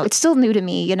don't know. It's still new to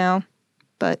me, you know,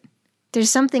 but there's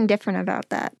something different about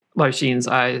that. Larsheen's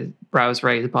eyebrows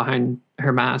raised behind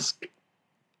her mask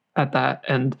at that.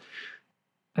 And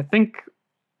I think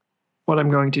what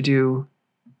I'm going to do,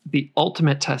 the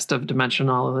ultimate test of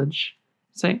dimensional knowledge,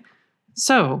 say,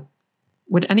 so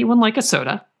would anyone like a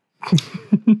soda?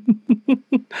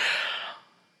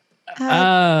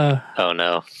 Oh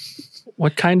no.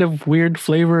 What kind of weird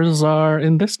flavors are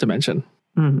in this dimension?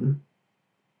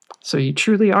 So you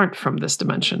truly aren't from this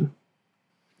dimension.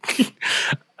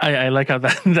 I like how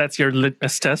that's your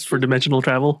litmus test for dimensional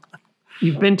travel.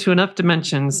 You've been to enough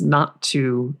dimensions not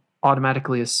to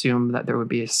automatically assume that there would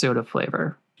be a soda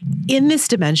flavor. In this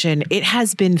dimension, it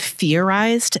has been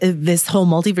theorized. This whole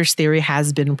multiverse theory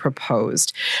has been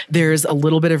proposed. There's a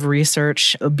little bit of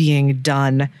research being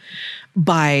done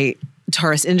by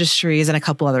Taurus Industries and a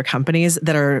couple other companies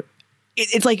that are,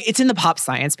 it's in the pop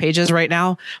science pages right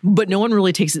now, but no one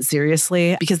really takes it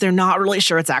seriously because they're not really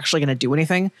sure it's actually going to do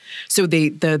anything. So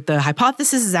the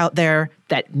hypothesis is out there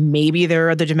that maybe there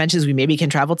are other dimensions we maybe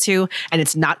can travel to, and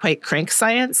it's not quite crank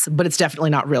science, but it's definitely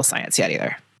not real science yet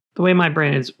either. The way my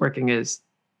brain is working is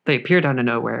they appeared out of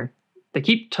nowhere. They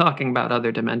keep talking about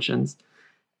other dimensions,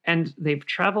 and they've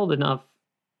traveled enough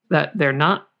that they're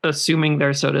not assuming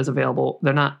their soda is available.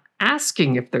 They're not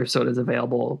asking if their soda is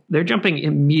available. They're jumping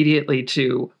immediately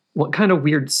to, what kind of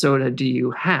weird soda do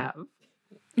you have?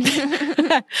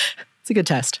 It's a good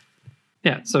test.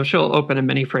 Yeah, so she'll open a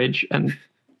mini fridge, and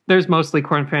there's mostly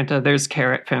corn Fanta. There's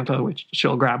carrot Fanta, which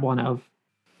she'll grab one of.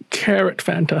 Carrot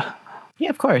Fanta. Yeah,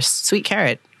 of course. Sweet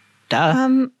carrot.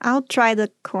 Duh. I'll try the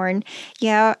corn.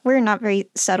 Yeah, we're not very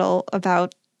subtle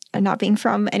about not being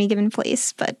from any given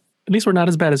place, but At least we're not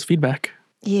as bad as feedback.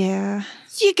 yeah.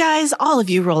 You guys, all of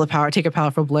you roll a power. Take a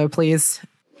powerful blow, please.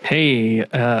 Hey,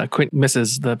 Quint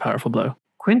misses the powerful blow.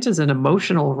 Quint is an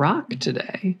emotional rock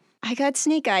today. I got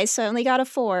snake eyes, so I only got a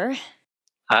 4.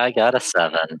 I got a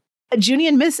 7. Junie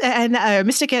and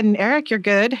Mystic and Eric, you're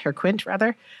good. Or Quint,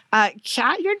 rather.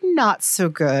 Kat, you're not so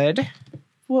good.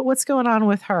 What's going on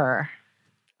with her?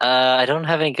 I don't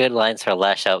have any good lines for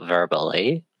lash out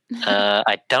verbally.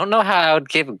 I don't know how I would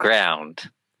give ground,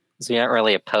 because we aren't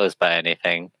really opposed by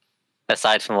anything,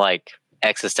 aside from, like,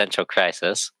 existential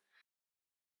crisis.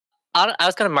 I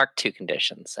was going to mark 2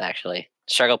 conditions, actually.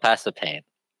 Struggle past the pain.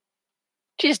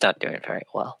 She's not doing very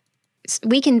well.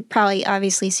 We can probably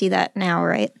obviously see that now,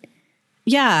 right?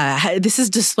 Yeah, this is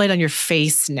displayed on your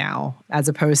face now, as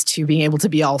opposed to being able to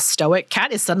be all stoic.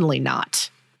 Kat is suddenly not.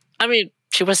 I mean,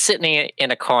 she was sitting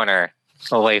in a corner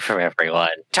away from everyone,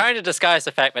 trying to disguise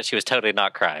the fact that she was totally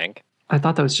not crying. I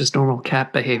thought that was just normal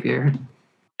cat behavior.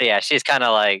 Yeah, she's kind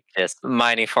of like just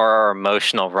mining for her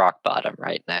emotional rock bottom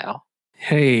right now.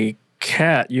 Hey,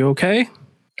 Kat, you okay?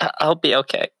 I'll be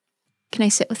okay. Can I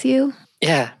sit with you?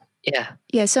 Yeah.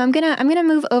 Yeah, so I'm gonna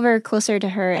move over closer to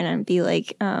her and I'd be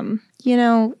like, you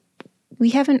know,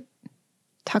 we haven't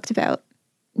talked about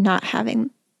not having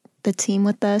the team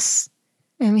with us,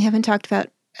 and we haven't talked about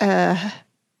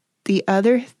the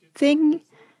other thing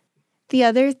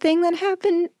that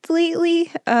happened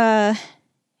lately.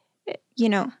 You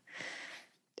know,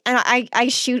 and I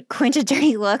shoot Quint a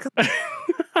dirty look,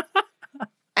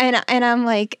 and I'm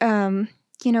like,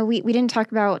 you know, we didn't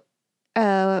talk about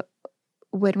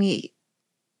when we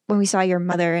saw your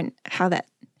mother and how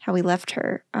we left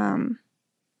her.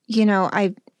 You know,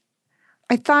 I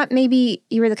thought maybe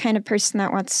you were the kind of person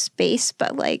that wants space,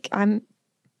 but like I'm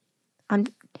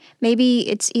maybe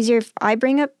it's easier if I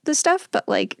bring up the stuff, but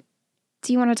like,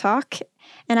 do you want to talk?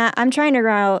 And I'm trying to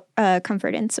route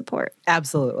comfort and support.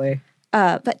 Absolutely.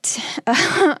 But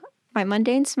my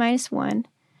mundane's -1.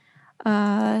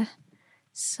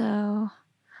 So,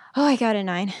 I got a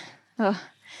 9. Oh,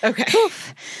 Okay.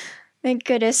 oof. Thank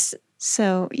goodness.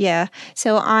 So, yeah.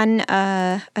 So on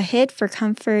a hit for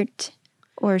comfort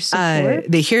or support.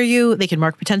 They hear you. They can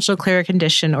mark potential clear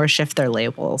condition or shift their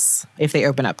labels if they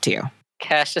open up to you.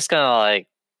 Cash just gonna like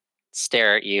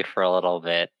stare at you for a little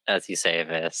bit as you say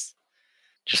this.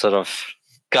 Just sort of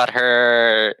got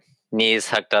her knees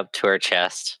hugged up to her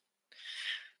chest.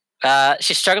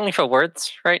 She's struggling for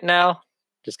words right now,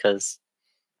 just because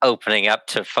opening up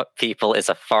to people is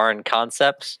a foreign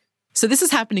concept. So this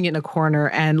is happening in a corner,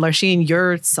 and Larsheen,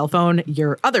 your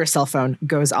other cell phone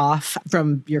goes off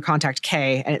from your contact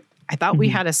K. And I thought we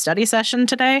had a study session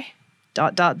today. ...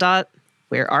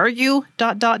 Where are you? ...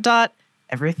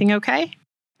 Everything okay?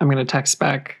 I'm going to text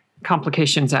back,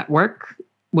 complications at work,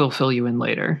 we'll fill you in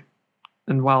later.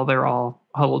 And while they're all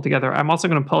huddled together, I'm also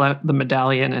going to pull out the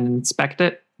medallion and inspect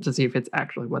it to see if it's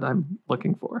actually what I'm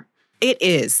looking for. It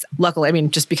is. Luckily, I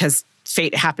mean, just because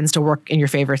fate happens to work in your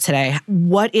favor today,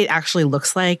 what it actually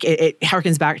looks like, it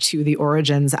harkens back to the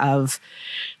origins of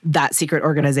that secret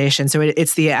organization. So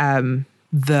it's the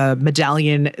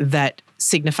medallion that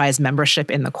signifies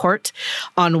membership in the court.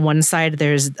 On one side,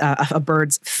 there's a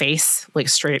bird's face, like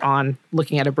straight on,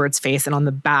 looking at a bird's face. And on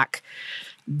the back,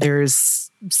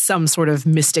 there's some sort of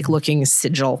mystic-looking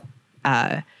sigil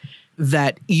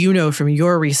that you know from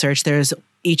your research. There's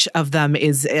each of them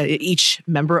is each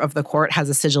member of the court has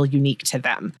a sigil unique to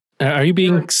them. Are you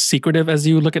being secretive as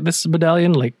you look at this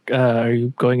medallion? Like, are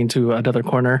you going into another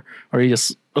corner, or are you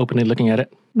just openly looking at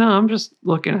it? No, I'm just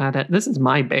looking at it. This is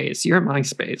my base. You're my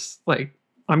space. Like,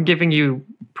 I'm giving you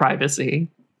privacy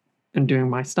and doing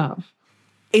my stuff.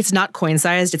 It's not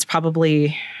coin-sized. It's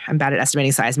probably, I'm bad at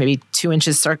estimating size, maybe 2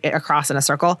 inches across in a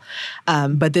circle.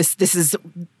 But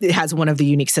it has one of the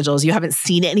unique sigils. You haven't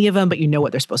seen any of them, but you know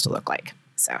what they're supposed to look like.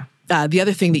 So the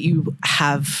other thing that you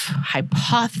have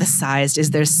hypothesized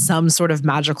is there's some sort of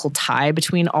magical tie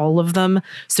between all of them.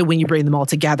 So when you bring them all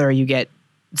together, you get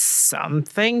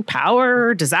something,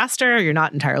 power, disaster. You're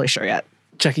not entirely sure yet.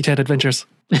 Jackie Chan Adventures.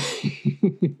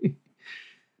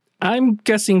 I'm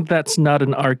guessing that's not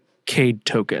an arcade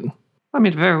token. I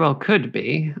mean, it very well could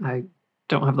be. I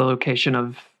don't have the location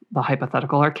of the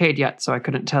hypothetical arcade yet, so I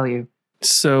couldn't tell you.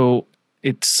 So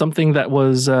it's something that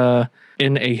was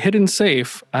in a hidden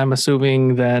safe. I'm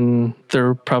assuming then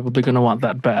they're probably going to want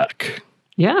that back.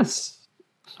 Yes.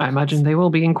 I imagine they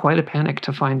will be in quite a panic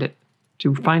to find it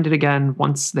again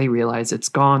once they realize it's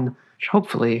gone, which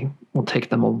hopefully will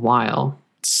take them a while.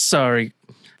 Sorry.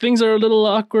 Things are a little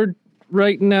awkward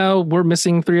right now. We're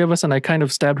missing 3 of us, and I kind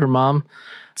of stabbed her mom.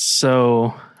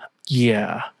 So,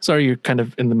 yeah. Sorry you're kind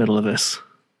of in the middle of this.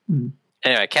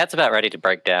 Anyway, Cat's about ready to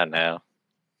break down now.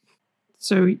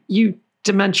 So you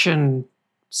dimension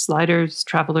sliders,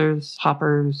 travelers,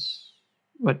 hoppers.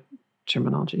 What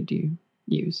terminology do you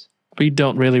use? We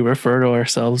don't really refer to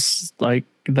ourselves like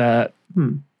that.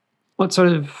 What sort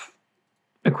of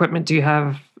equipment do you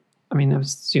have? I mean, I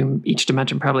assume each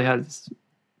dimension probably has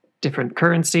different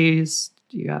currencies.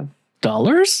 Do you have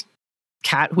dollars?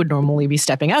 Kat would normally be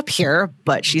stepping up here,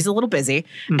 but she's a little busy.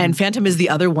 And Phantom is the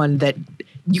other one that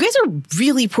you guys are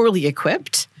really poorly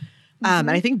equipped.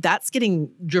 And I think that's getting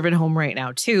driven home right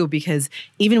now, too, because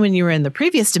even when you were in the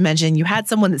previous dimension, you had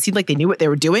someone that seemed like they knew what they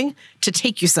were doing to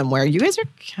take you somewhere. You guys are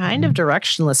kind of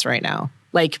directionless right now.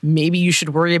 Like, maybe you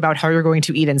should worry about how you're going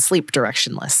to eat and sleep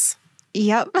directionless.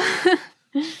 Yep.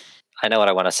 I know what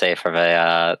I want to say for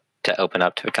to open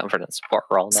up to a comfort and support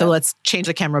role now. So let's change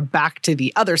the camera back to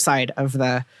the other side of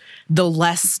the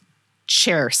less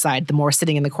chair side, the more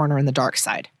sitting in the corner in the dark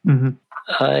side.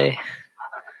 I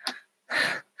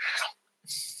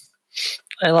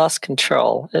lost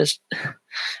control.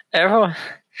 Everyone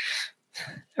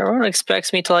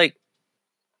expects me to like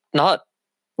not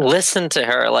listen to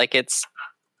her. Like it's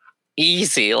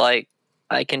easy. Like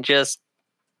I can just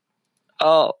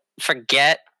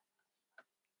forget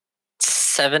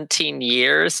 17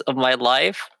 years of my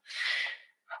life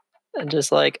and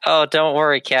just like, oh, don't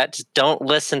worry, Kat. Just don't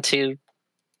listen to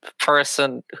the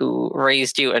person who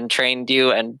raised you and trained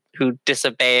you and who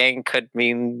disobeying could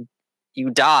mean you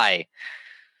die.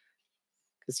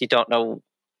 Because you don't know,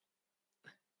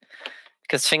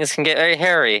 because things can get very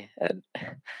hairy.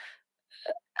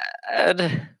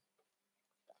 And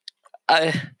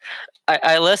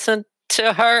I listened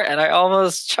to her and I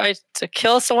almost tried to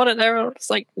kill someone, and everyone was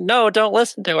like, no, don't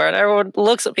listen to her. And everyone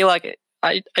looks at me like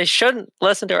I shouldn't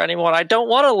listen to her anymore. I don't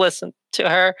want to listen to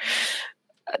her.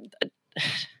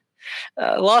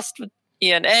 Lost with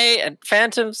ENA and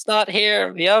Phantom's not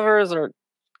here. The others are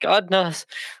God knows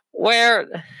where.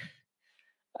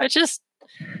 I just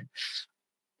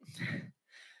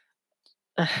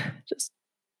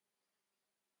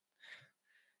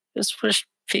wish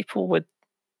people would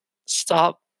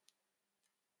stop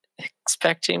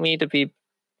expecting me to be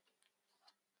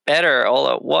better all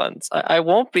at once. I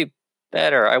won't be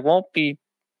better. I won't be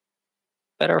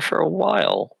better for a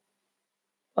while.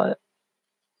 But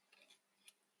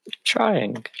I'm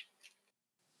trying.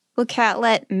 Will Kat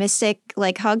let Mystic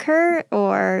like hug her,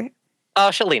 or?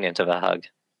 Oh, she'll lean into the hug.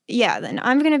 Yeah, then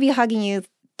I'm going to be hugging you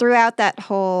throughout that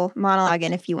whole monologue,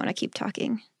 and if you want to keep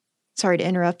talking. Sorry to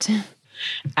interrupt.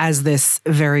 As this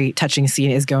very touching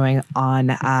scene is going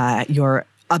on, your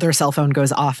other cell phone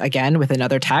goes off again with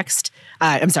another text.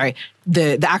 I'm sorry,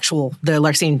 the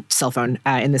Larxene cell phone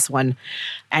in this one.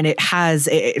 And it has,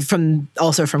 from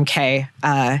Kay,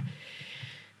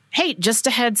 Hey, just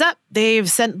a heads up. They've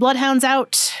sent bloodhounds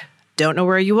out. Don't know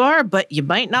where you are, but you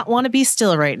might not want to be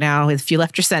still right now if you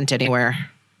left your scent anywhere.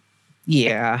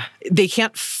 Yeah. They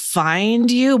can't find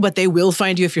you, but they will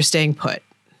find you if you're staying put.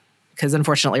 Because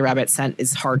unfortunately, rabbit scent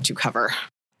is hard to cover.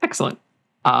 Excellent.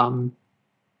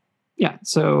 Yeah,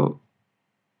 so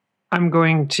I'm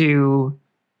going to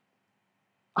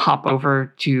hop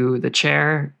over to the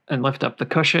chair and lift up the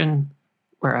cushion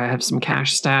where I have some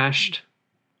cash stashed,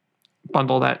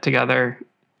 bundle that together,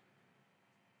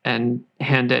 and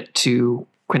hand it to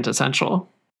Quintessential.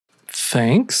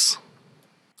 Thanks.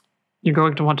 You're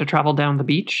going to want to travel down the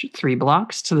beach 3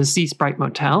 blocks to the Sea Sprite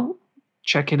Motel.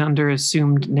 Check in under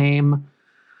assumed name.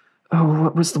 Oh,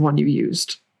 what was the one you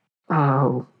used?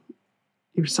 Oh,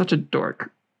 you're such a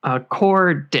dork.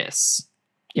 Core Dis.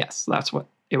 Yes, that's what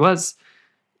it was.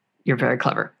 You're very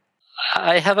clever.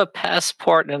 I have a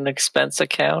passport and an expense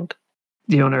account.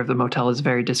 The owner of the motel is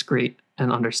very discreet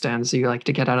and understands that you like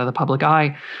to get out of the public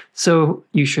eye, so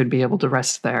you should be able to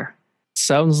rest there.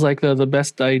 Sounds like the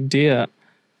best idea.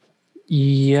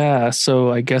 Yeah,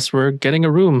 so I guess we're getting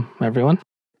a room, everyone.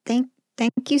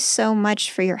 Thank you so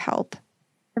much for your help.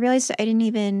 I realized I didn't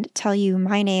even tell you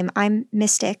my name. I'm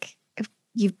Mystic.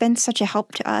 You've been such a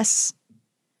help to us.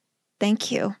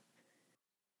 Thank you.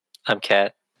 I'm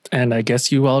Kat. And I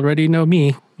guess you already know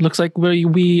me. Looks like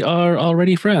we are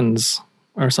already friends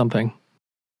or something.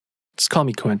 Just call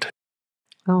me Quint.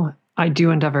 Oh, I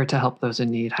do endeavor to help those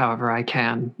in need however I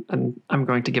can, and I'm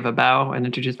going to give a bow and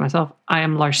introduce myself. I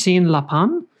am Larcine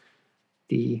Lapin,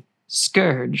 the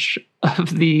scourge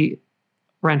of the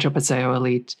Rancho Paseo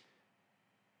elite.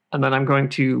 And then I'm going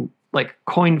to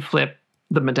coin flip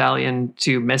the medallion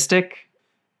to Mystic.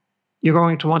 You're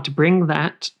going to want to bring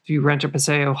that to Rancho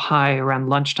Paseo High around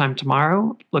lunchtime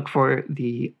tomorrow. Look for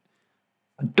the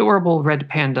adorable red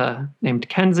panda named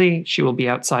Kenzie. She will be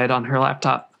outside on her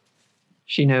laptop.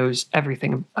 She knows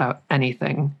everything about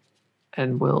anything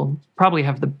and will probably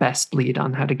have the best lead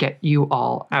on how to get you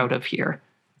all out of here.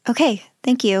 Okay,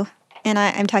 thank you. And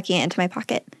I'm tucking it into my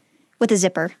pocket with a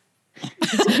zipper.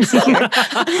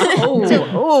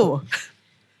 Oh.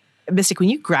 Mystic, when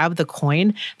you grab the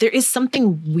coin, there is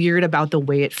something weird about the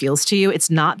way it feels to you. It's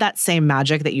not that same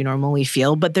magic that you normally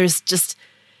feel, but there's just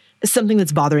something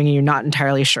that's bothering you. You're not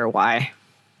entirely sure why.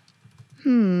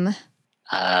 Lasheen?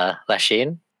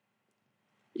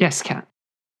 Yes, Kat.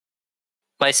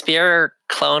 My spear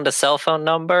cloned a cell phone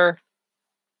number.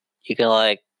 You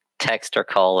can text or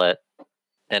call it.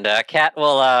 And Kat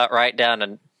will write down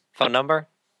a phone number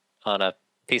on a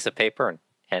piece of paper and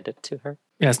hand it to her.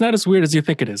 Yeah, it's not as weird as you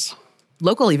think it is.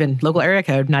 Local area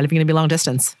code, not even going to be long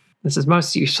distance. This is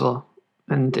most useful.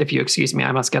 And if you excuse me,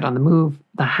 I must get on the move.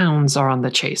 The hounds are on the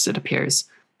chase, it appears.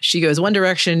 She goes one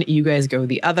direction, you guys go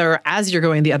the other. As you're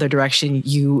going the other direction,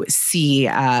 you see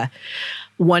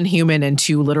one human and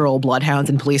 2 literal bloodhounds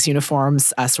in police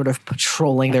uniforms sort of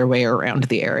patrolling their way around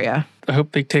the area. I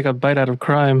hope they take a bite out of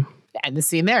crime. And the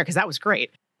scene there, because that was great.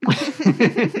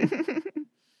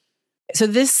 So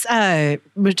this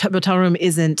motel room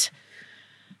isn't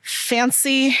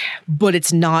fancy, but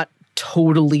it's not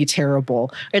totally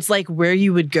terrible. It's like where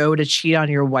you would go to cheat on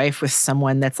your wife with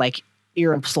someone that's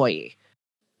your employee.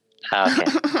 Okay.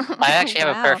 I actually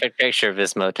have a perfect picture of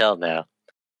this motel now.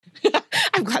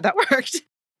 I'm glad that worked.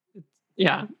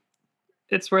 Yeah.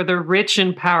 It's where the rich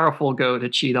and powerful go to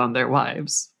cheat on their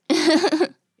wives.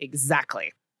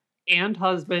 Exactly. And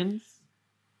husbands.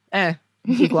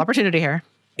 Equal opportunity here.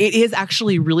 It is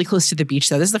actually really close to the beach,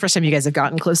 though. This is the first time you guys have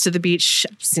gotten close to the beach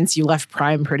since you left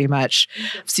Prime, pretty much.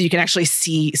 So you can actually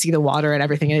see the water and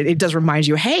everything. And it does remind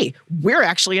you, hey, we're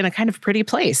actually in a kind of pretty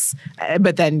place.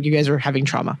 But then you guys are having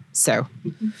trauma. So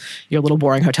your little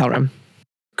boring hotel room.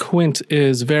 Quint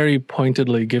is very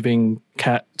pointedly giving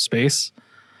Kat space.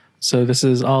 So this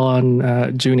is all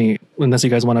on Junie, unless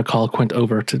you guys want to call Quint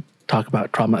over to talk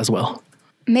about trauma as well.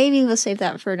 Maybe we'll save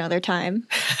that for another time.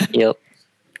 Yep.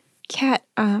 Kat,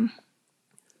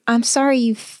 I'm sorry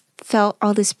you felt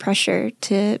all this pressure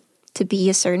to be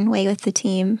a certain way with the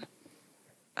team.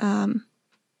 I'm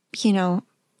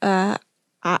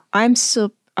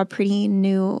still pretty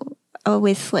new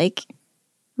with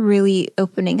really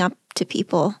opening up to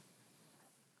people.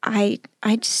 I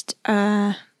just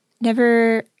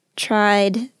never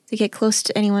tried to get close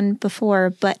to anyone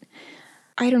before, but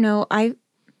I don't know. I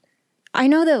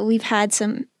know that we've had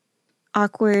some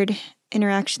awkward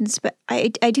interactions, but I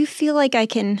do feel like I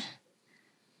can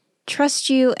trust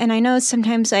you, and I know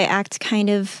sometimes I act kind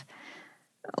of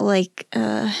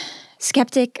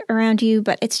skeptic around you,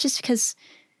 but it's just because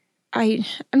I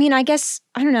guess,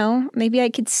 I don't know, maybe I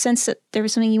could sense that there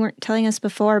was something you weren't telling us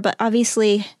before, but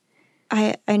obviously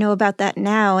I know about that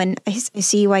now, and I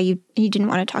see why you didn't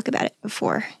want to talk about it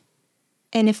before.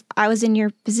 And if I was in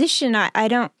your position,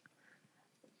 I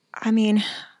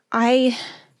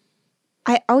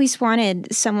always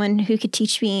wanted someone who could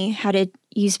teach me how to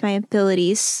use my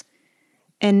abilities.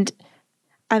 And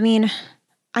I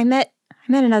met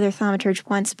another thaumaturge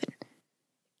once, but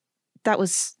that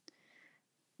was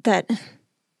that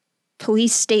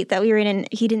police state that we were in, and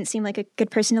he didn't seem like a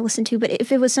good person to listen to. But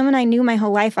if it was someone I knew my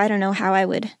whole life, I don't know how I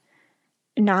would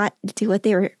not do what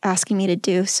they were asking me to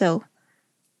do. So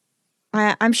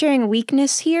I'm sharing a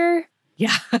weakness here.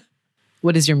 Yeah.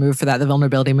 What is your move for that? The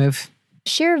vulnerability move?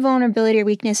 Share a vulnerability or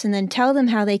weakness and then tell them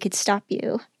how they could stop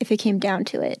you if it came down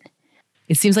to it.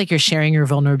 It seems like you're sharing your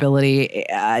vulnerability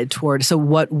so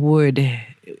what would,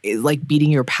 like beating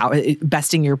your power,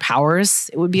 besting your powers,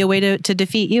 it would be a way to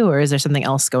defeat you? Or is there something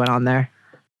else going on there?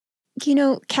 You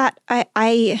know, Kat,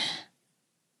 I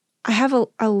have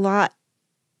a lot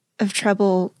of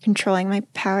trouble controlling my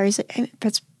powers.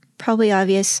 That's probably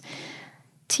obvious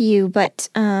to you, but,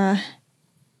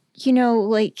 you know,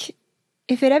 like,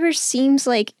 if it ever seems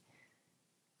like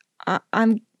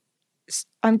I'm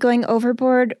going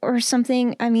overboard or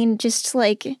something, just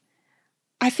like,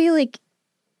 I feel like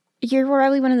you're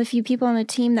probably one of the few people on the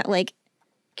team that like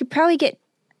could probably get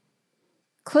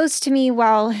close to me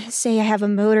while, say, I have a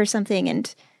mode or something,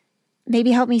 and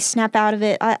maybe help me snap out of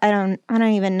it. I don't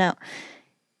even know.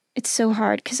 It's so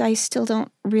hard because I still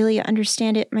don't really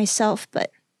understand it myself,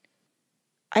 but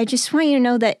I just want you to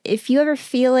know that if you ever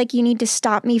feel like you need to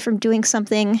stop me from doing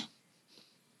something,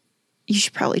 you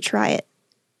should probably try it.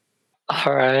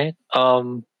 All right.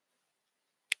 How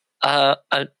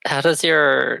does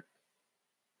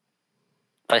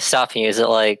by stopping you, is it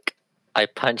like I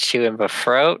punch you in the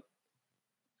throat,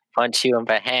 punch you in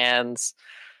the hands,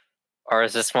 or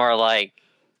is this more like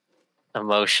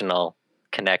emotional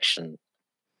connection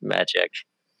magic?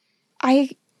 I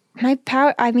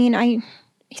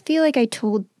feel like I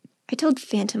told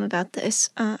Phantom about this.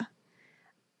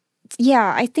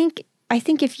 Yeah, I think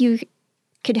if you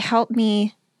could help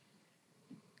me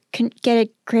get a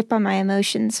grip on my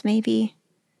emotions, maybe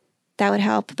that would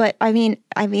help. But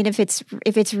if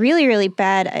it's really, really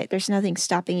bad, there's nothing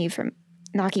stopping you from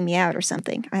knocking me out or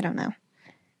something. I don't know.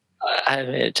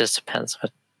 It just depends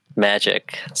what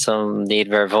magic. Some need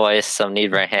their voice, some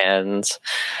need their hands.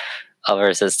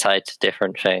 Others is tied to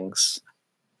different things.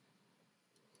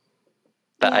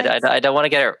 But Yeah, I don't want to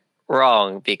get it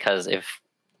wrong, because if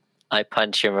I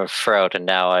punch you in the throat and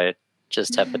now I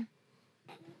just have a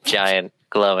giant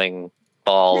glowing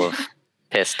ball of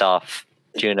pissed off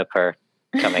Juniper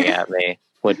coming at me,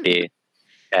 would be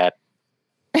bad.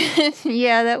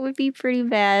 Yeah, that would be pretty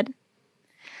bad.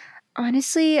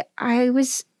 Honestly, I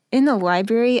was in the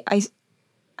library. I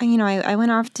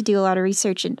went off to do a lot of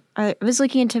research, and I was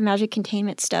looking into magic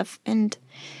containment stuff, and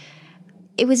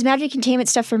it was magic containment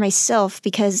stuff for myself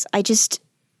because I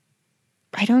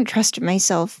don't trust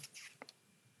myself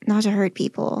not to hurt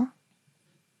people.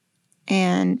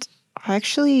 And I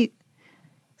actually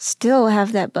still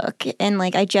have that book, and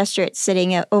like I gesture it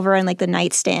sitting over on like the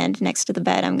nightstand next to the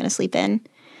bed I'm going to sleep in.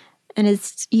 And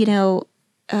it's,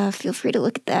 feel free to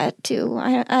look at that too.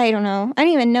 I don't know. I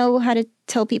don't even know how to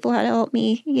tell people how to help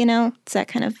me, it's that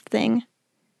kind of thing.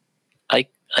 I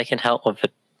can help with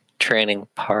the training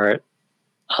part.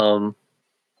 Mom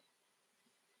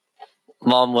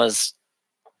was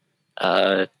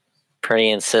pretty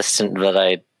insistent that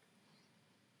I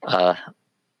at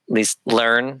least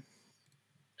learn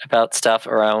about stuff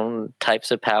around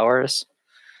types of powers.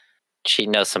 She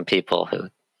knows some people who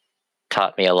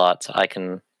taught me a lot, so I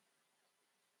can at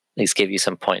least give you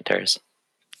some pointers.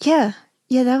 Yeah,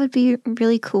 that would be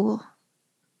really cool.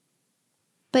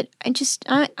 But I just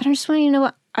want you to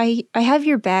know I have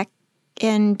your back,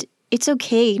 and it's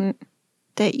okay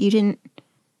that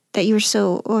you were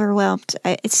so overwhelmed.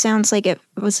 It sounds like it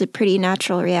was a pretty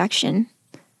natural reaction.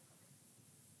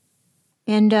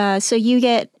 And so you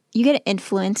get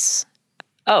influence.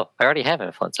 Oh, I already have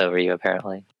influence over you,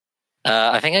 apparently.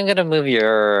 I think I'm going to move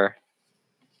your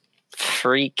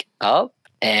freak up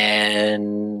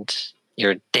and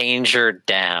your danger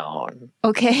down.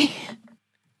 Okay.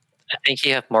 I think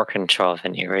you have more control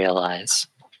than you realize.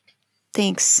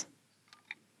 Thanks.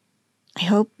 I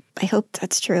hope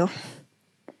that's true.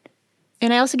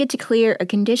 And I also get to clear a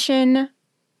condition.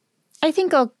 I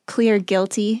think I'll clear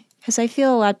guilty because I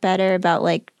feel a lot better about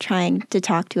like trying to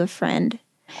talk to a friend.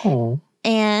 Oh.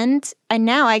 And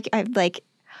now I'm like,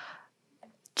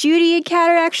 Judy and Kat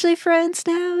are actually friends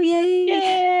now. Yay!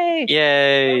 Yay!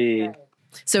 Yay!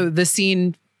 So the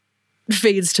scene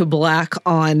fades to black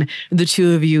on the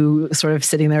two of you sort of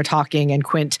sitting there talking, and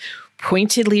Quint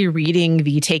pointedly reading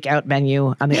the takeout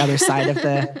menu on the other side of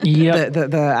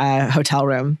the hotel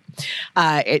room.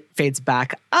 It fades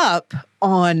back up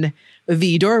on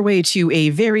the doorway to a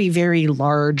very, very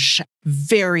large,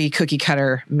 very cookie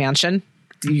cutter mansion.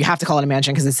 You have to call it a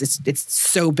mansion because it's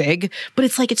so big, but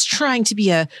it's like it's trying to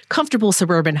be a comfortable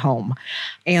suburban home.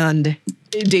 And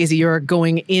Daisy, you're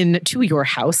going into your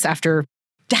house after.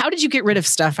 How did you get rid of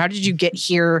stuff? How did you get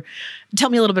here? Tell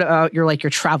me a little bit about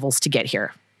your travels to get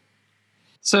here.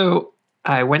 So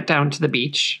I went down to the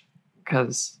beach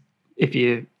because if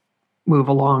you move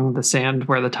along the sand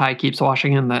where the tide keeps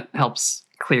washing in, that helps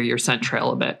clear your scent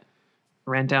trail a bit.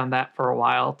 I ran down that for a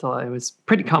while till I was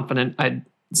pretty confident I'd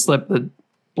slip the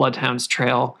Bloodhound's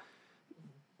trail.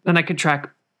 Then I could track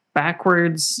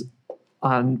backwards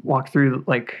and walk through,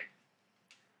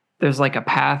 there's a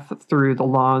path through the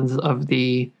lawns of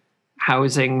the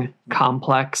housing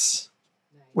complex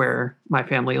where my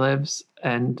family lives.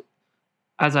 And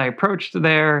as I approached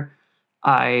there,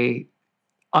 I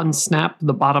unsnapped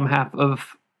the bottom half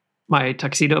of my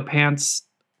tuxedo pants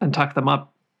and tuck them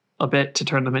up a bit to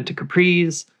turn them into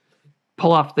capris,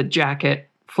 pull off the jacket,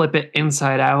 flip it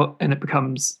inside out, and it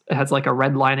has a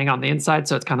red lining on the inside.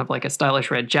 So it's kind of like a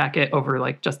stylish red jacket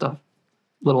over just a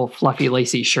little fluffy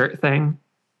lacy shirt thing.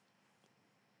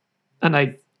 And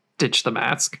I ditched the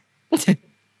mask.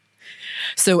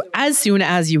 So as soon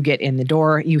as you get in the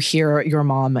door, you hear your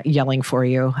mom yelling for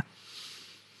you.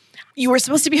 You were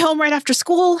supposed to be home right after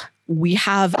school. We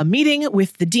have a meeting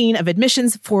with the dean of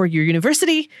admissions for your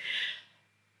university.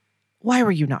 Why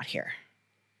were you not here?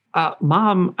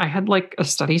 Mom, I had a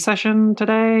study session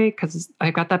today because I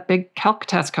got that big calc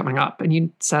test coming up, and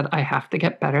you said I have to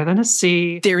get better than a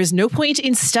C. There is no point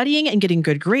in studying and getting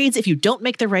good grades if you don't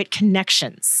make the right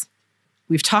connections.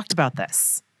 We've talked about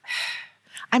this.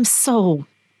 I'm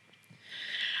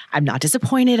not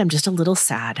disappointed. I'm just a little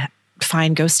sad.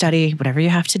 Fine, go study, whatever you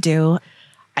have to do.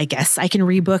 I guess I can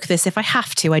rebook this if I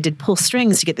have to. I did pull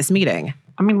strings to get this meeting.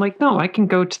 I mean, no, I can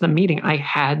go to the meeting. I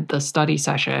had the study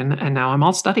session and now I'm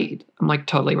all studied. I'm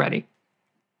totally ready.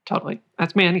 Totally.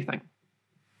 Ask me anything.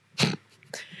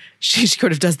 She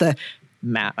sort of does the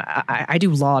math. I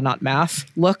do law, not math.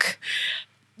 Look,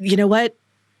 you know what?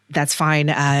 That's fine.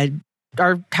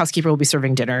 Our housekeeper will be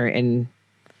serving dinner in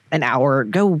an hour.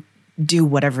 Go do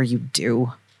whatever you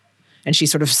do. And she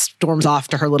sort of storms off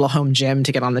to her little home gym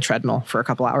to get on the treadmill for a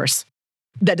couple hours.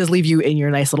 That does leave you in your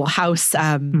nice little house.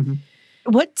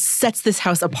 What sets this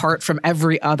house apart from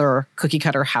every other cookie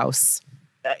cutter house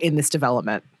in this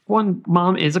development? One,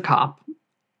 Mom is a cop.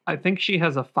 I think she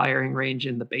has a firing range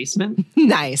in the basement.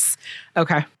 Nice.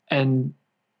 Okay. And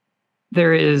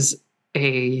there is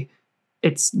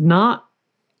it's not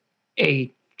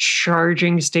a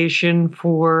charging station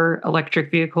for electric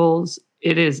vehicles.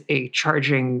 It is a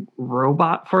charging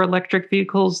robot for electric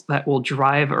vehicles that will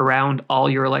drive around all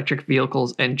your electric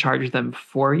vehicles and charge them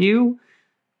for you,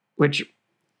 which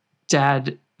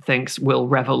Dad thinks will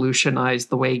revolutionize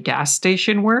the way gas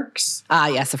station works.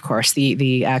 Yes, of course.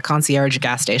 The concierge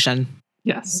gas station.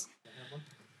 Yes.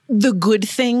 The good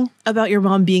thing about your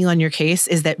mom being on your case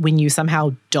is that when you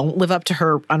somehow don't live up to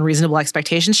her unreasonable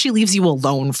expectations, she leaves you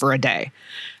alone for a day.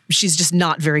 She's just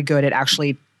not very good at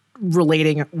actually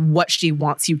relating what she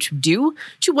wants you to do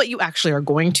to what you actually are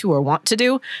going to or want to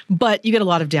do. But you get a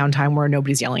lot of downtime where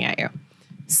nobody's yelling at you.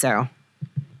 So,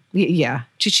 yeah,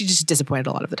 she's just disappointed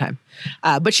a lot of the time.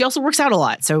 But she also works out a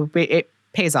lot, so it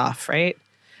pays off, right?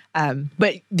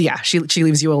 But yeah, she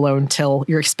leaves you alone till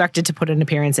you're expected to put an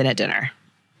appearance in at dinner.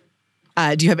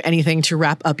 Do you have anything to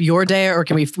wrap up your day, or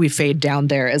can we fade down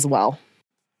there as well?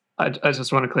 I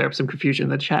just want to clear up some confusion in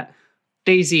the chat.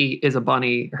 Daisy is a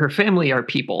bunny. Her family are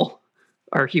people,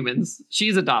 are humans.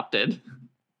 She's adopted.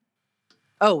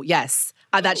 Oh, yes.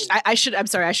 I should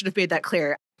have made that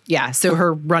clear. Yeah, so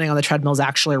her running on the treadmill is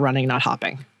actually running, not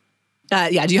hopping.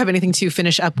 Yeah, do you have anything to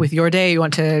finish up with your day? You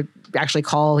want to actually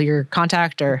call your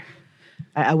contact, or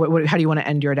how do you want to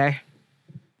end your day?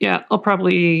 Yeah, I'll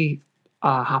probably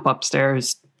hop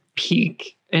upstairs,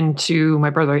 peek into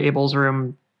my brother Abel's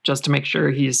room just to make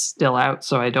sure he's still out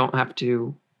so I don't have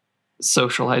to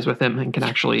socialize with him and can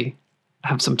actually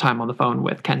have some time on the phone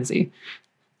with Kenzie.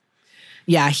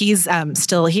 Yeah, he's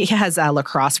he has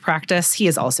lacrosse practice. He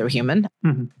is also human.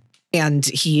 Mm-hmm. And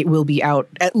he will be out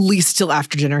at least till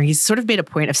after dinner. He's sort of made a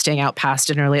point of staying out past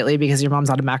dinner lately because your mom's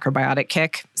on a macrobiotic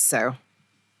kick. So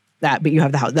but you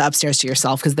have the upstairs to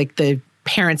yourself because the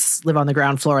parents live on the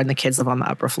ground floor and the kids live on the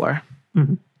upper floor.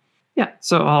 Mm-hmm. Yeah,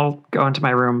 so I'll go into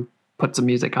my room, put some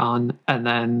music on, and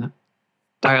then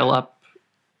dial up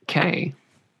Kay.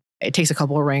 It takes a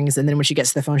couple of rings, and then when she gets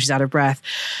to the phone, she's out of breath.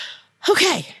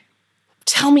 Okay,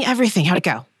 tell me everything. How'd it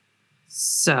go?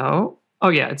 So, oh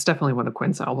yeah, it's definitely one of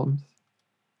Quint's albums.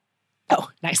 Oh,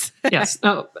 nice. Yes.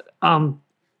 No,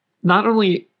 not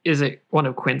only is it one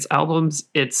of Quint's albums,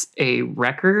 it's a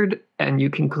record, and you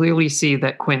can clearly see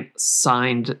that Quint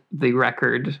signed the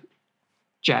record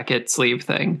jacket sleeve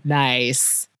thing.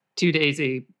 Nice. 2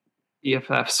 Daisy,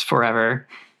 BFFs forever.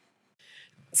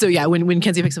 So yeah, when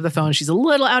Kenzie picks up the phone, she's a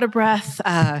little out of breath,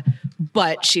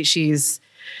 but she's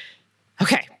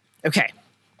okay.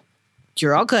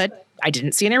 You're all good. I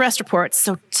didn't see any arrest reports,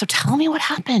 so tell me what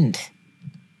happened.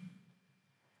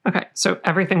 Okay, so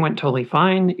everything went totally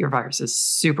fine. Your virus is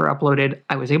super uploaded.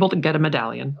 I was able to get a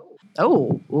medallion.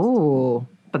 Oh, ooh,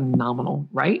 Phenomenal,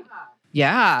 right?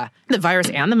 yeah, the virus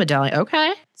and the medallion.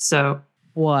 Okay, So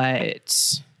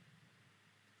what?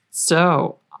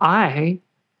 I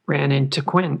ran into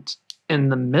Quint in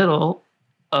the middle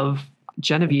of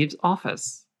Genevieve's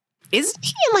office. Isn't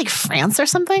he in like France or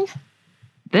something?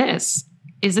 This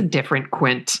is a different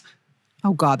Quint.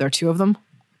 Oh God, there are two of them.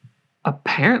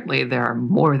 Apparently, there are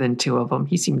more than two of them.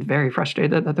 He seemed very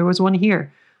frustrated that there was one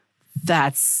here.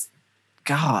 That's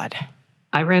God.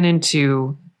 I ran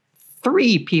into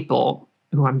 3 people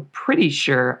who I'm pretty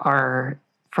sure are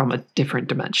from a different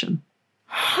dimension.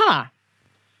 Huh.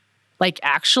 Like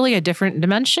actually a different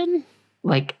dimension?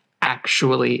 Like,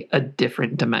 actually a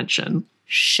different dimension.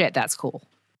 Shit, that's cool.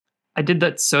 I did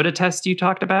that soda test you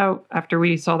talked about after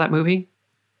we saw that movie.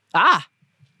 Okay.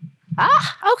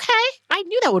 I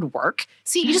knew that would work.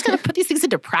 See, you just gotta put these things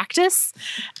into practice.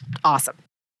 Awesome.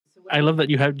 I love that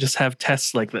you just have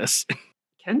tests like this.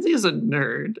 Kenzie is a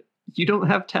nerd. You don't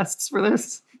have tests for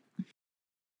this?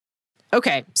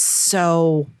 Okay,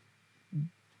 so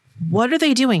what are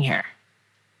they doing here?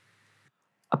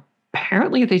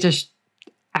 Apparently, they just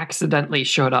accidentally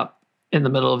showed up in the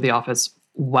middle of the office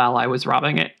while I was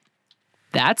robbing it.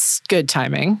 That's good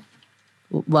timing.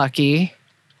 Lucky.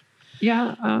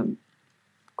 Yeah,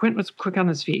 Quint was quick on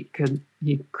his feet because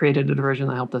he created a diversion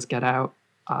that helped us get out.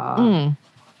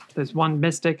 There's one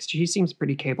Mystic. She seems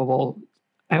pretty capable.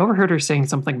 I overheard her saying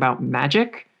something about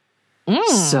magic.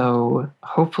 So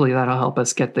hopefully that'll help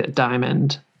us get the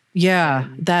diamond. Yeah,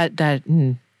 that.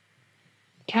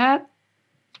 Cat?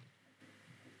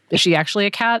 Is she actually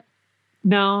a cat?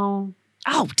 No.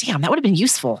 Oh, damn, that would have been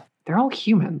useful. They're all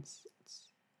humans.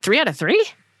 3 out of 3?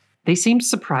 They seemed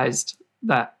surprised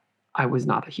that I was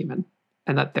not a human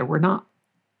and that there were not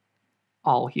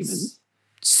all humans.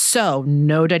 So,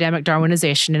 no dynamic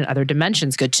Darwinization in other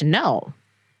dimensions. Good to know.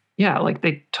 Yeah, like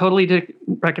they totally did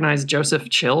recognize Joseph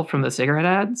Chill from the cigarette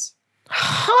ads.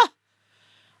 Huh.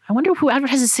 I wonder who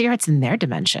advertises cigarettes in their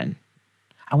dimension.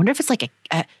 I wonder if it's like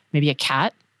maybe a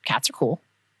cat. Cats are cool.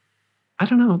 I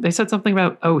don't know. They said something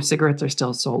about, cigarettes are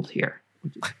still sold here.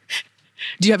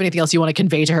 Do you have anything else you want to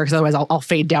convey to her? Because otherwise I'll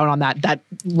fade down on that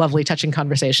lovely, touching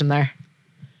conversation there.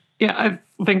 Yeah,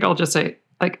 I think I'll just say,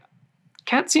 like,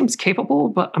 Kat seems capable,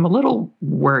 but I'm a little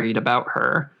worried about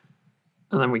her.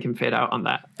 And then we can fade out on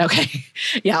that. Okay.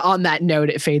 Yeah, on that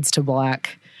note, it fades to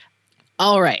black.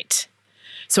 All right.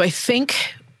 So I think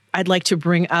I'd like to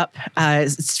bring up,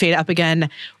 fade up again,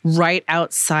 right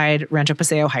outside Rancho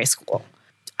Paseo High School.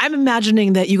 I'm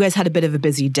imagining that you guys had a bit of a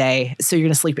busy day, so you're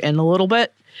going to sleep in a little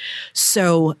bit.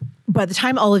 So by the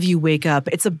time all of you wake up,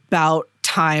 it's about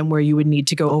time where you would need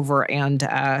to go over and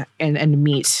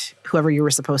meet whoever you were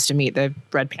supposed to meet, the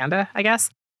red panda, I guess.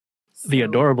 The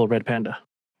adorable red panda.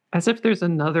 As if there's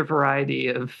another variety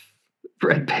of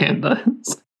red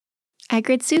pandas.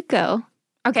 Agritsuko.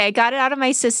 Okay, I got it out of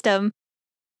my system.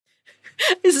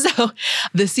 So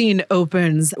the scene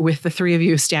opens with the 3 of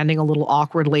you standing a little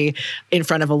awkwardly in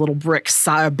front of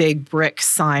a big brick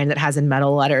sign that has in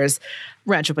metal letters,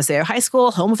 Rancho Paseo High School,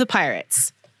 home of the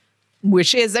Pirates,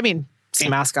 which is, same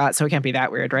mascot, so it can't be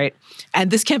that weird, right?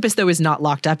 And this campus, though, is not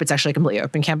locked up. It's actually a completely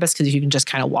open campus because you can just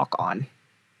kind of walk on.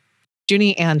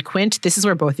 Junie and Quint, this is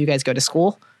where both of you guys go to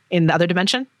school in the other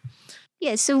dimension.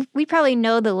 Yeah, so we probably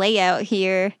know the layout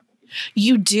here.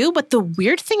 You do, but the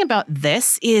weird thing about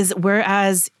this is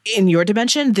whereas in your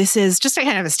dimension, this is just a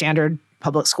kind of a standard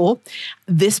public school,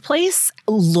 this place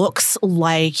looks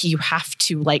like you have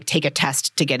to take a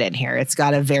test to get in here. It's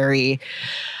got a very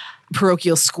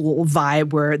parochial school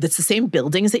vibe where it's the same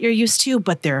buildings that you're used to,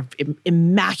 but they're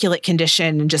immaculate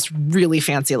condition and just really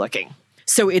fancy looking.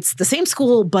 So it's the same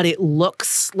school, but it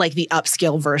looks like the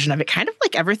upscale version of it, kind of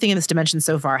like everything in this dimension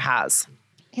so far has.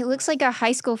 It looks like a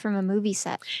high school from a movie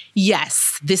set.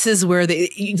 Yes, this is where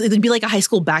it'd be like a high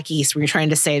school back east where you're trying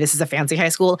to say this is a fancy high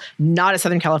school, not a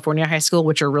Southern California high school,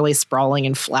 which are really sprawling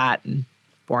and flat and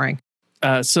boring.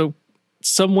 So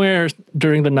somewhere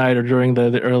during the night or during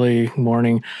the early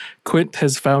morning, Quint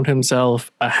has found himself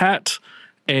a hat,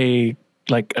 a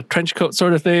like a trench coat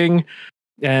sort of thing,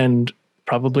 and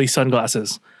probably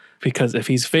sunglasses. Because if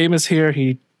he's famous here,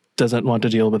 he doesn't want to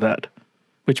deal with that,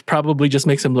 which probably just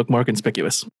makes him look more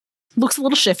conspicuous. Looks a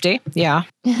little shifty. Yeah.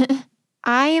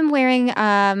 I am wearing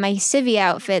my Civvy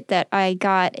outfit that I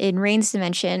got in Rain's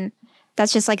Dimension.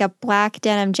 That's just like a black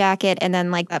denim jacket and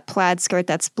then like a plaid skirt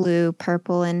that's blue,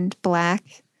 purple, and black,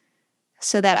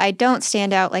 so that I don't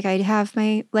stand out like I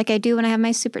do when I have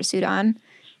my super suit on.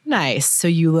 Nice. So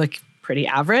you look pretty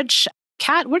average.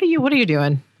 Kat, what are you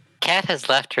doing? Kat has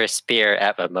left her spear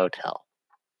at a motel.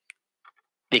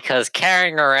 Because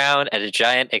carrying around a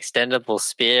giant extendable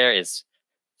spear is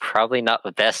probably not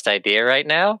the best idea right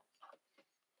now.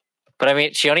 But I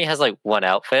mean, she only has like one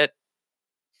outfit.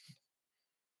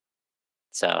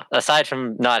 So aside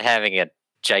from not having a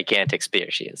gigantic spear,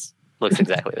 looks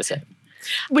exactly the same.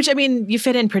 Which, I mean, you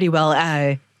fit in pretty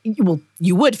well.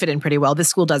 You would fit in pretty well. This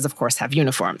school does, of course, have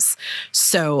uniforms.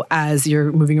 So as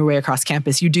you're moving your way across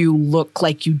campus, you do look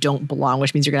like you don't belong,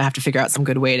 which means you're going to have to figure out some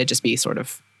good way to just be sort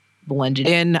of blended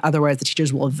in. Otherwise, the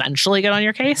teachers will eventually get on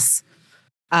your case.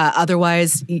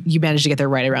 Otherwise, you manage to get there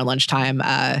right around lunchtime.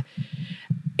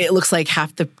 It looks like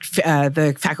half the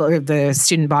faculty, the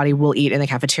student body will eat in the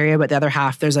cafeteria, but the other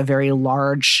half, there's a very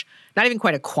large, not even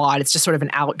quite a quad. It's just sort of an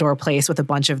outdoor place with a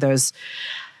bunch of those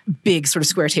big sort of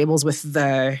square tables with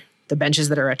the benches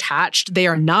that are attached. They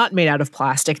are not made out of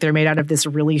plastic. They're made out of this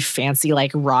really fancy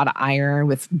like wrought iron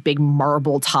with big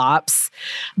marble tops.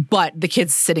 But the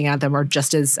kids sitting at them are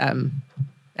just as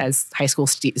high school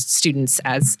students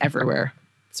as everywhere.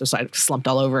 So sort of slumped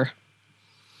all over.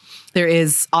 There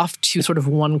is off to sort of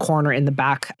one corner in the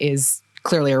back is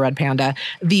clearly a red panda.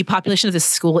 The population of this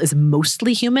school is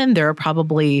mostly human. There are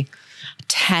probably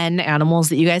 10 animals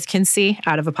that you guys can see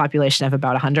out of a population of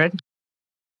about 100.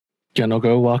 Gonna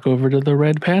go walk over to the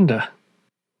red panda.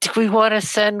 Do we want to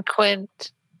send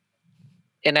Quint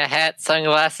in a hat,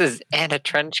 sunglasses, and a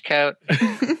trench coat?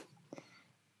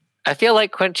 I feel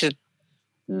like Quint should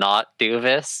not do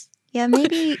this. Yeah,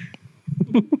 maybe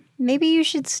you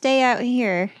should stay out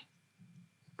here.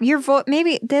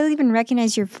 Maybe they'll even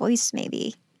recognize your voice,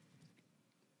 maybe.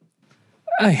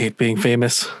 I hate being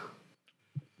famous.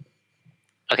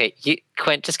 Okay,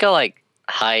 Quint, just go like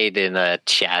hide in a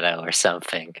shadow or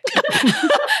something.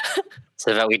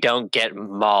 So that we don't get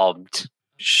mobbed.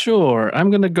 Sure,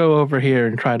 I'm gonna go over here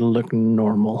and try to look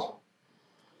normal.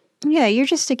 Yeah, you're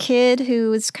just a kid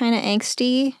who is kind of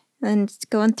angsty and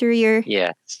going through your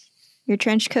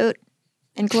trench coat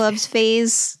and gloves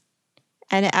phase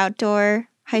and an outdoor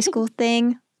high school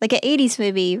thing. Like an 80s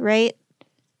movie, right?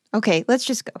 Okay, let's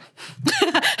just go.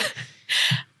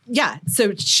 Yeah,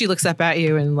 so she looks up at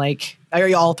you and like, are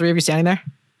you all three of you standing there?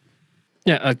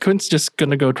 Yeah, Quint's just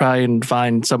gonna go try and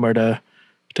find somewhere to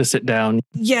sit down.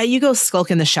 Yeah, you go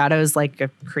skulk in the shadows like a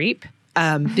creep.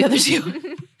 The other two.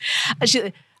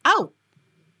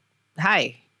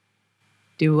 Hi.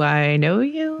 Do I know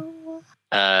you?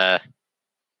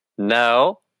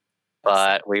 No,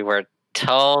 but we were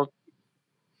told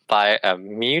by a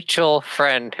mutual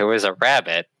friend who is a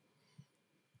rabbit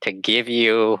to give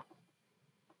you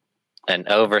an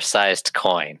oversized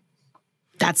coin.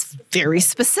 That's very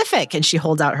specific. And she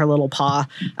holds out her little paw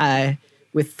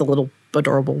with the little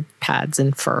adorable pads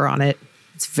and fur on it.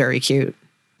 It's very cute.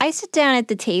 I sit down at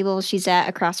the table she's at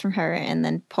across from her and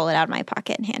then pull it out of my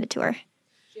pocket and hand it to her.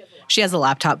 She has a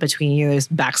laptop between you. There's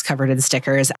backs covered in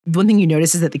stickers. One thing you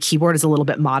notice is that the keyboard is a little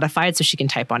bit modified so she can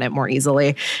type on it more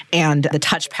easily. And the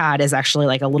touchpad is actually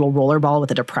like a little roller ball with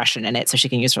a depression in it so she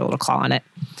can use her little claw on it.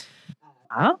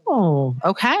 Oh,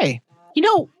 okay. You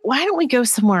know, why don't we go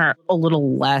somewhere a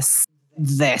little less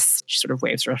this? She sort of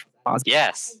waves her paws.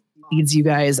 Yes. Leads you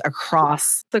guys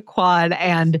across the quad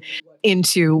and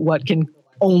into what can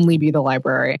only be the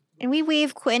library. And we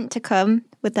wave Quint to come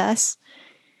with us.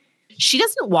 She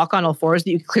doesn't walk on all fours,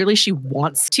 but clearly she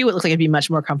wants to. It looks like it'd be much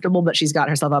more comfortable, but she's got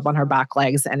herself up on her back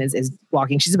legs and is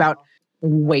walking. She's about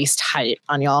waist height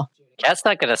on y'all. Kat's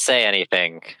not going to say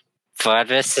anything, but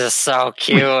this is so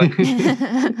cute.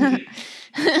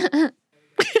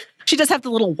 She does have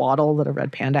the little waddle that a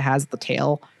red panda has at the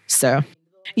tail. So,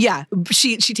 yeah,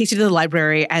 she takes you to the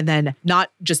library and then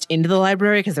not just into the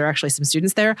library because there are actually some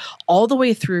students there, all the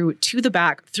way through to the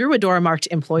back, through a door marked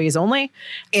employees only,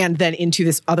 and then into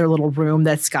this other little room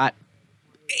that's got,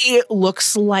 it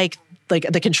looks like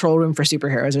the control room for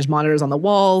superheroes. There's monitors on the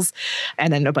walls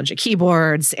and then a bunch of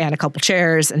keyboards and a couple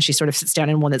chairs. And she sort of sits down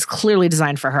in one that's clearly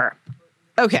designed for her.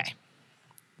 Okay.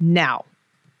 Now,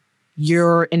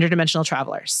 you're interdimensional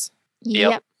travelers.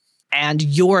 Yep. And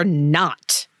you're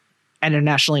not an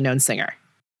internationally known singer.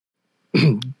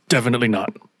 Definitely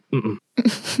not.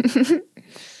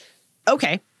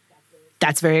 Okay.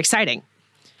 That's very exciting.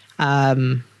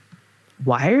 Why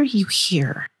are you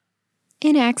here?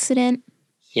 An accident.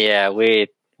 Yeah, we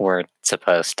weren't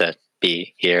supposed to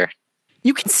be here.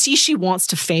 You can see she wants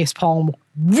to facepalm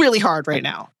really hard right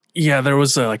now. Yeah, there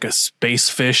was like a space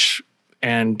fish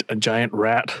and a giant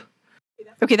rat.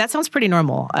 Okay, that sounds pretty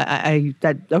normal.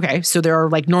 Okay, so there are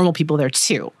like normal people there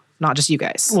too, not just you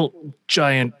guys. Well,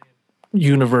 giant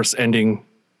universe-ending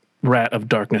rat of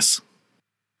darkness.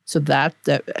 So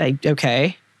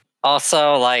okay.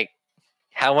 Also, like,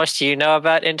 how much do you know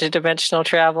about interdimensional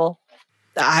travel?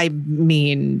 I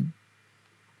mean,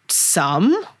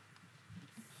 some.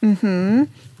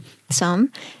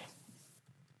 Some.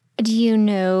 Do you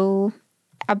know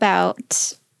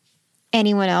about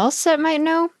anyone else that might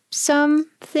know some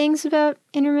things about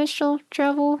interdimensional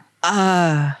travel?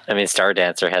 I mean, Star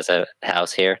Dancer has a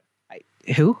house here.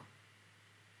 Who?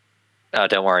 Oh,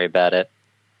 don't worry about it.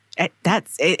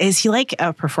 Is he like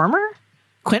a performer?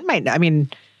 Quint might know. I mean,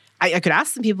 I could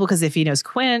ask some people because if he knows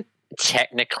Quint.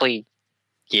 Technically,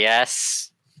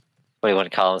 yes. What do you want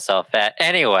to call himself that?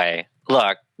 Anyway,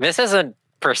 look, this isn't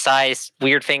precise.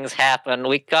 Weird things happen.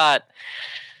 We got...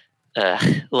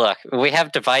 look, we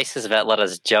have devices that let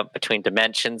us jump between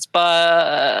dimensions,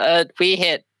 but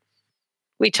we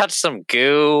touched some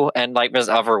goo, and like there's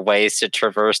other ways to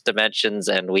traverse dimensions,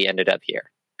 and we ended up here.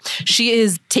 She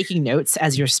is taking notes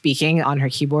as you're speaking on her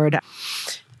keyboard.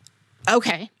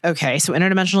 Okay. So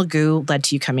interdimensional goo led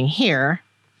to you coming here.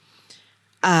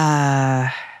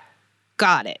 Got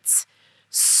it.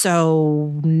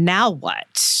 So now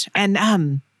what?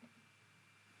 And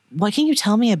what can you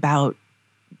tell me about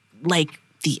like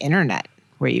the internet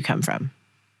where you come from?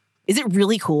 Is it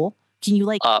really cool? Can you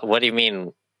like what do you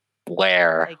mean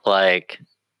where? Like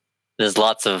there's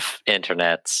lots of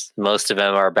internets. Most of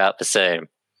them are about the same.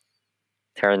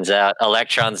 Turns out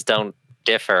electrons don't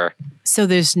differ. So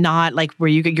there's not like where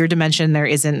your dimension there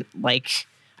isn't like,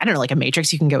 I don't know, like a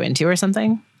matrix you can go into or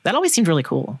something? That always seemed really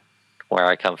cool. Where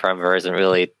I come from, there isn't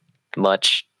really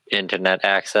much internet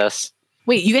access.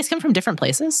 Wait, you guys come from different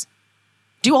places?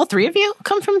 Do all three of you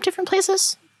come from different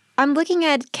places? I'm looking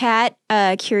at Kat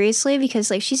curiously because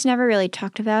like she's never really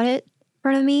talked about it in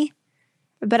front of me,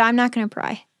 but I'm not going to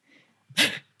pry.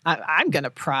 I'm going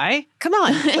to pry. Come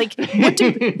on. Like, what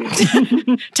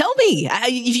tell me.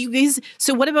 If you guys,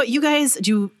 so what about you guys?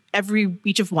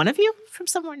 Each of one of you from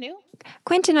somewhere new?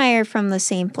 Quint and I are from the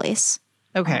same place.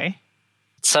 Okay.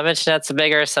 Some internets are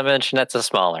bigger, some internets are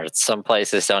smaller. Some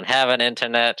places don't have an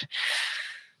internet.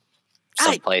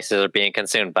 Some places are being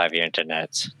consumed by the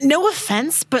internet. No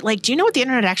offense, but like, do you know what the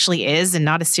internet actually is and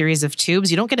not a series of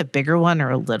tubes? You don't get a bigger one or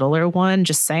a littler one,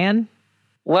 just saying.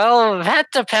 Well, that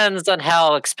depends on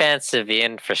how expansive the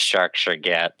infrastructure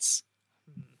gets.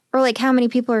 Or like how many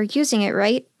people are using it,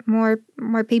 right? More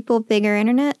people, bigger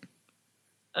internet?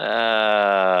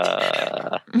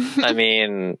 I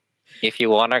mean, if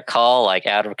you want to call like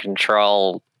out of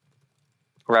control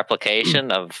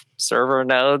replication of server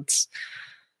nodes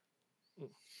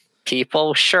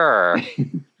people, sure.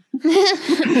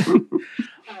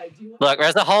 Look,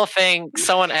 there's a whole thing.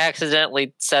 Someone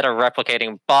accidentally set a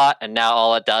replicating bot, and now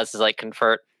all it does is like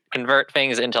convert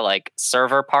things into like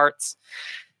server parts,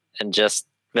 and just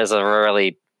there's a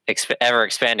really ever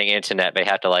expanding internet. They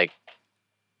have to like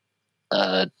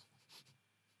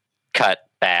cut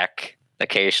back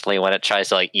occasionally when it tries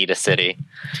to like eat a city.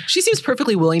 She seems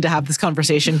perfectly willing to have this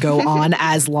conversation go on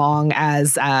as long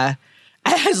as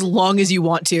you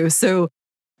want to. So.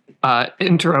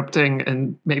 Interrupting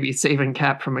and maybe saving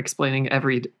Kat from explaining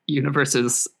every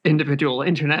universe's individual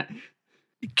internet.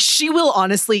 She will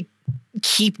honestly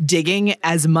keep digging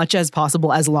as much as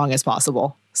possible, as long as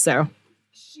possible. So,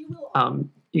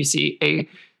 you see a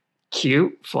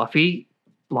cute, fluffy,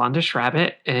 blondish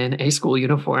rabbit in a school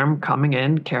uniform coming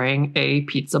in carrying a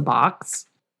pizza box.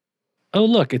 Oh,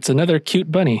 look, it's another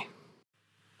cute bunny.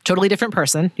 Totally different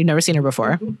person. You've never seen her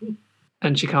before.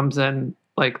 And she comes in,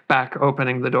 like, back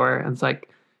opening the door, and it's like,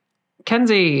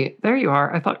 Kenzie, there you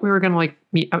are. I thought we were going to, like,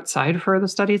 meet outside for the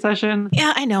study session.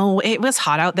 Yeah, I know. It was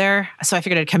hot out there, so I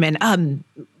figured I'd come in.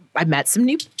 I met some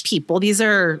new people. These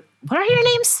are, what are your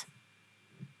names?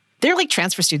 They're, like,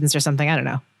 transfer students or something. I don't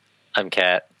know. I'm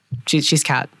Kat. She's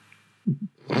Kat.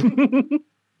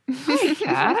 Hi,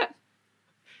 Kat.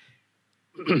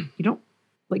 You don't,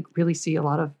 like, really see a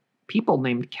lot of people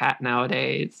named Kat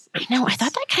nowadays. I know. I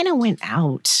thought that kind of went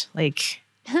out, like,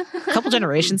 a couple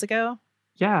generations ago.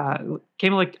 Yeah, it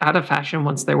came like out of fashion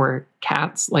once there were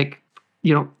cats. Like,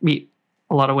 you don't meet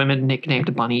a lot of women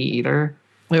nicknamed Bunny either.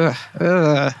 Right?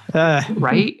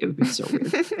 It would be so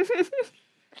weird.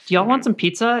 Do y'all want some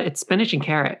pizza? It's spinach and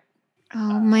carrot.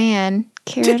 Oh man,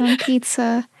 carrot on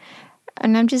pizza.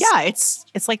 And I'm just... Yeah, it's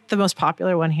like the most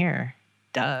popular one here.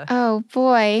 Duh. Oh,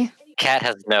 boy. Cat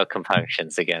has no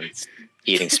compunctions against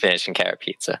eating spinach and carrot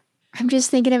pizza. I'm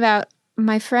just thinking about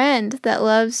my friend that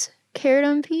loves carrot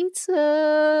on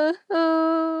pizza.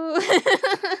 Oh,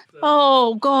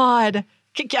 Oh, God.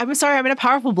 I'm sorry. I'm going to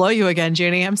powerful blow you again,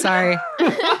 Junie. I'm sorry.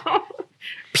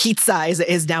 Pizza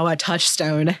is now a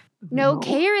touchstone. no,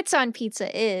 carrots on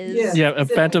pizza is. Yeah,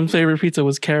 Phantom's favorite pizza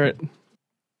was carrot.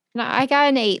 No, I got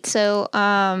an 8, so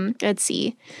let's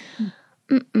see.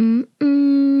 Does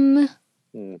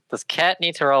Cat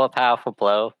need to roll a powerful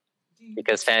blow?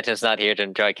 Because Phantom's not here to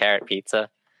enjoy carrot pizza.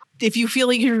 If you feel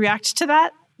like you react to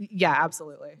that, yeah,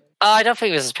 absolutely. I don't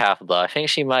think this is powerful blow. I think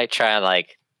she might try and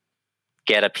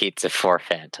get a pizza for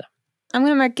Phantom. I'm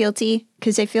going to mark guilty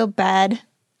because I feel bad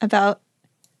about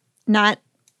not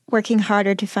working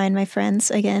harder to find my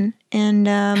friends again. And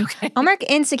I'll mark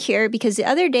insecure because the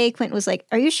other day Quint was like,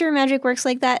 are you sure magic works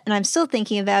like that? And I'm still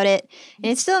thinking about it. And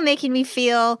it's still making me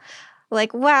feel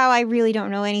like, wow, I really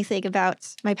don't know anything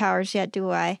about my powers yet,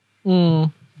 do I?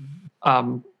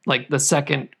 Like the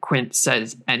second Quint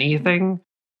says anything,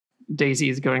 Daisy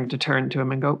is going to turn to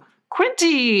him and go,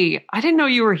 Quinty, I didn't know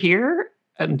you were here.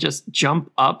 And just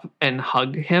jump up and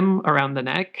hug him around the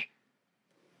neck.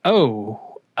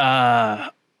 Oh,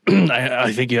 I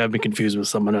think you have me confused with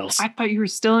someone else. I thought you were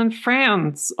still in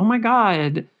France. Oh my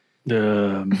God.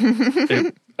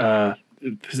 This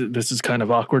is kind of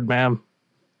awkward, ma'am.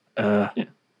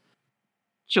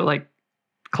 She'll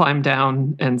climb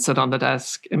down and sit on the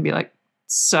desk and be like,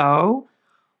 so,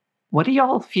 what do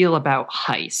y'all feel about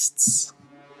heists?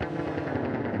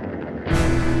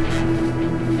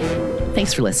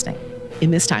 Thanks for listening.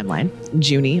 In this timeline,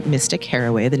 Junie Mystic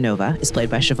Haraway the Nova is played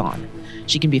by Siobhan.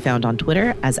 She can be found on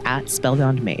Twitter as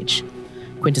 @SpellboundMage.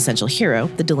 Quintessential Hero,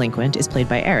 the Delinquent, is played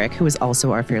by Eric, who is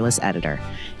also our fearless editor.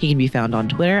 He can be found on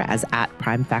Twitter as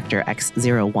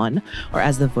 @PrimeFactorX01 or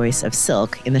as the voice of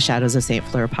Silk in the Shadows of St.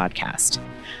 Fleur podcast.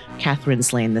 Catherine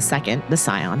Slane II, the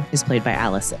Scion, is played by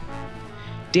Allison.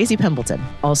 Daisy Pembleton,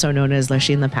 also known as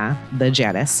Lachine Lapin, the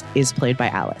Janice, is played by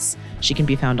Alice. She can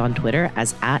be found on Twitter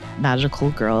as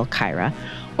 @MagicalGirlKyra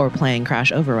or playing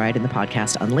Crash Override in the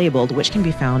podcast Unlabeled, which can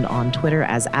be found on Twitter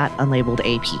as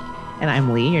 @UnlabelledAP. And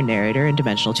I'm Lee, your narrator and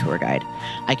dimensional tour guide.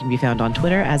 I can be found on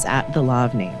Twitter as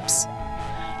 @TheLawOfNames.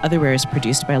 Otherware is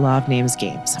produced by Law of Names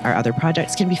Games. Our other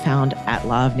projects can be found at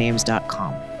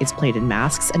lawofnames.com. It's played in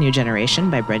Masks: A New Generation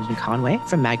by Brendan Conway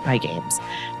from Magpie Games,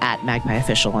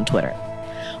 @MagpieOfficial on Twitter.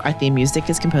 Our theme music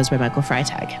is composed by Michael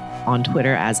Freitag, on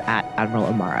Twitter as @Admiral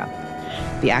Amara.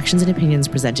 The actions and opinions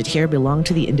presented here belong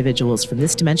to the individuals from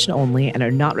this dimension only and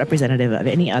are not representative of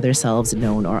any other selves,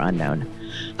 known or unknown.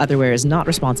 Otherware is not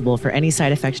responsible for any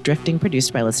side effect drifting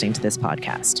produced by listening to this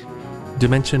podcast.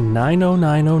 Dimension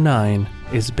 90909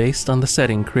 is based on the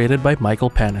setting created by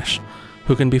Michael Panish,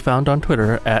 who can be found on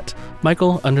Twitter at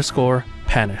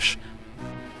Michael_Panish.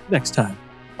 Next time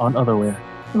on Otherware.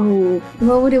 Oh,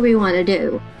 what do we want to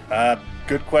do?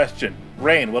 Good question.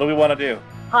 Rain, what do we want to do?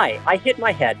 Hi, I hit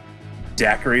my head.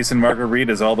 Daiquiris and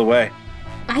margaritas all the way.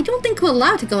 I don't think we're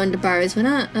allowed to go into bars. We're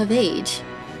not of age.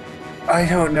 I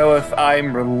don't know if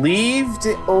I'm relieved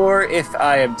or if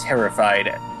I am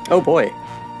terrified. Oh boy.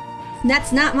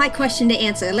 That's not my question to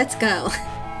answer. Let's go.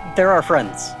 They're our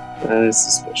friends. That is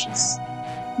suspicious.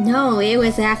 No, it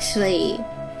was actually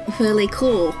really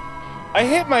cool. I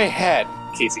hit my head.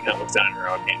 Casey kind of looks down at her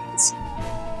own hands.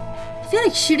 I feel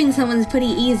like shooting someone's pretty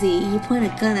easy. You point a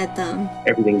gun at them.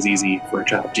 Everything's easy for a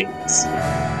child genius.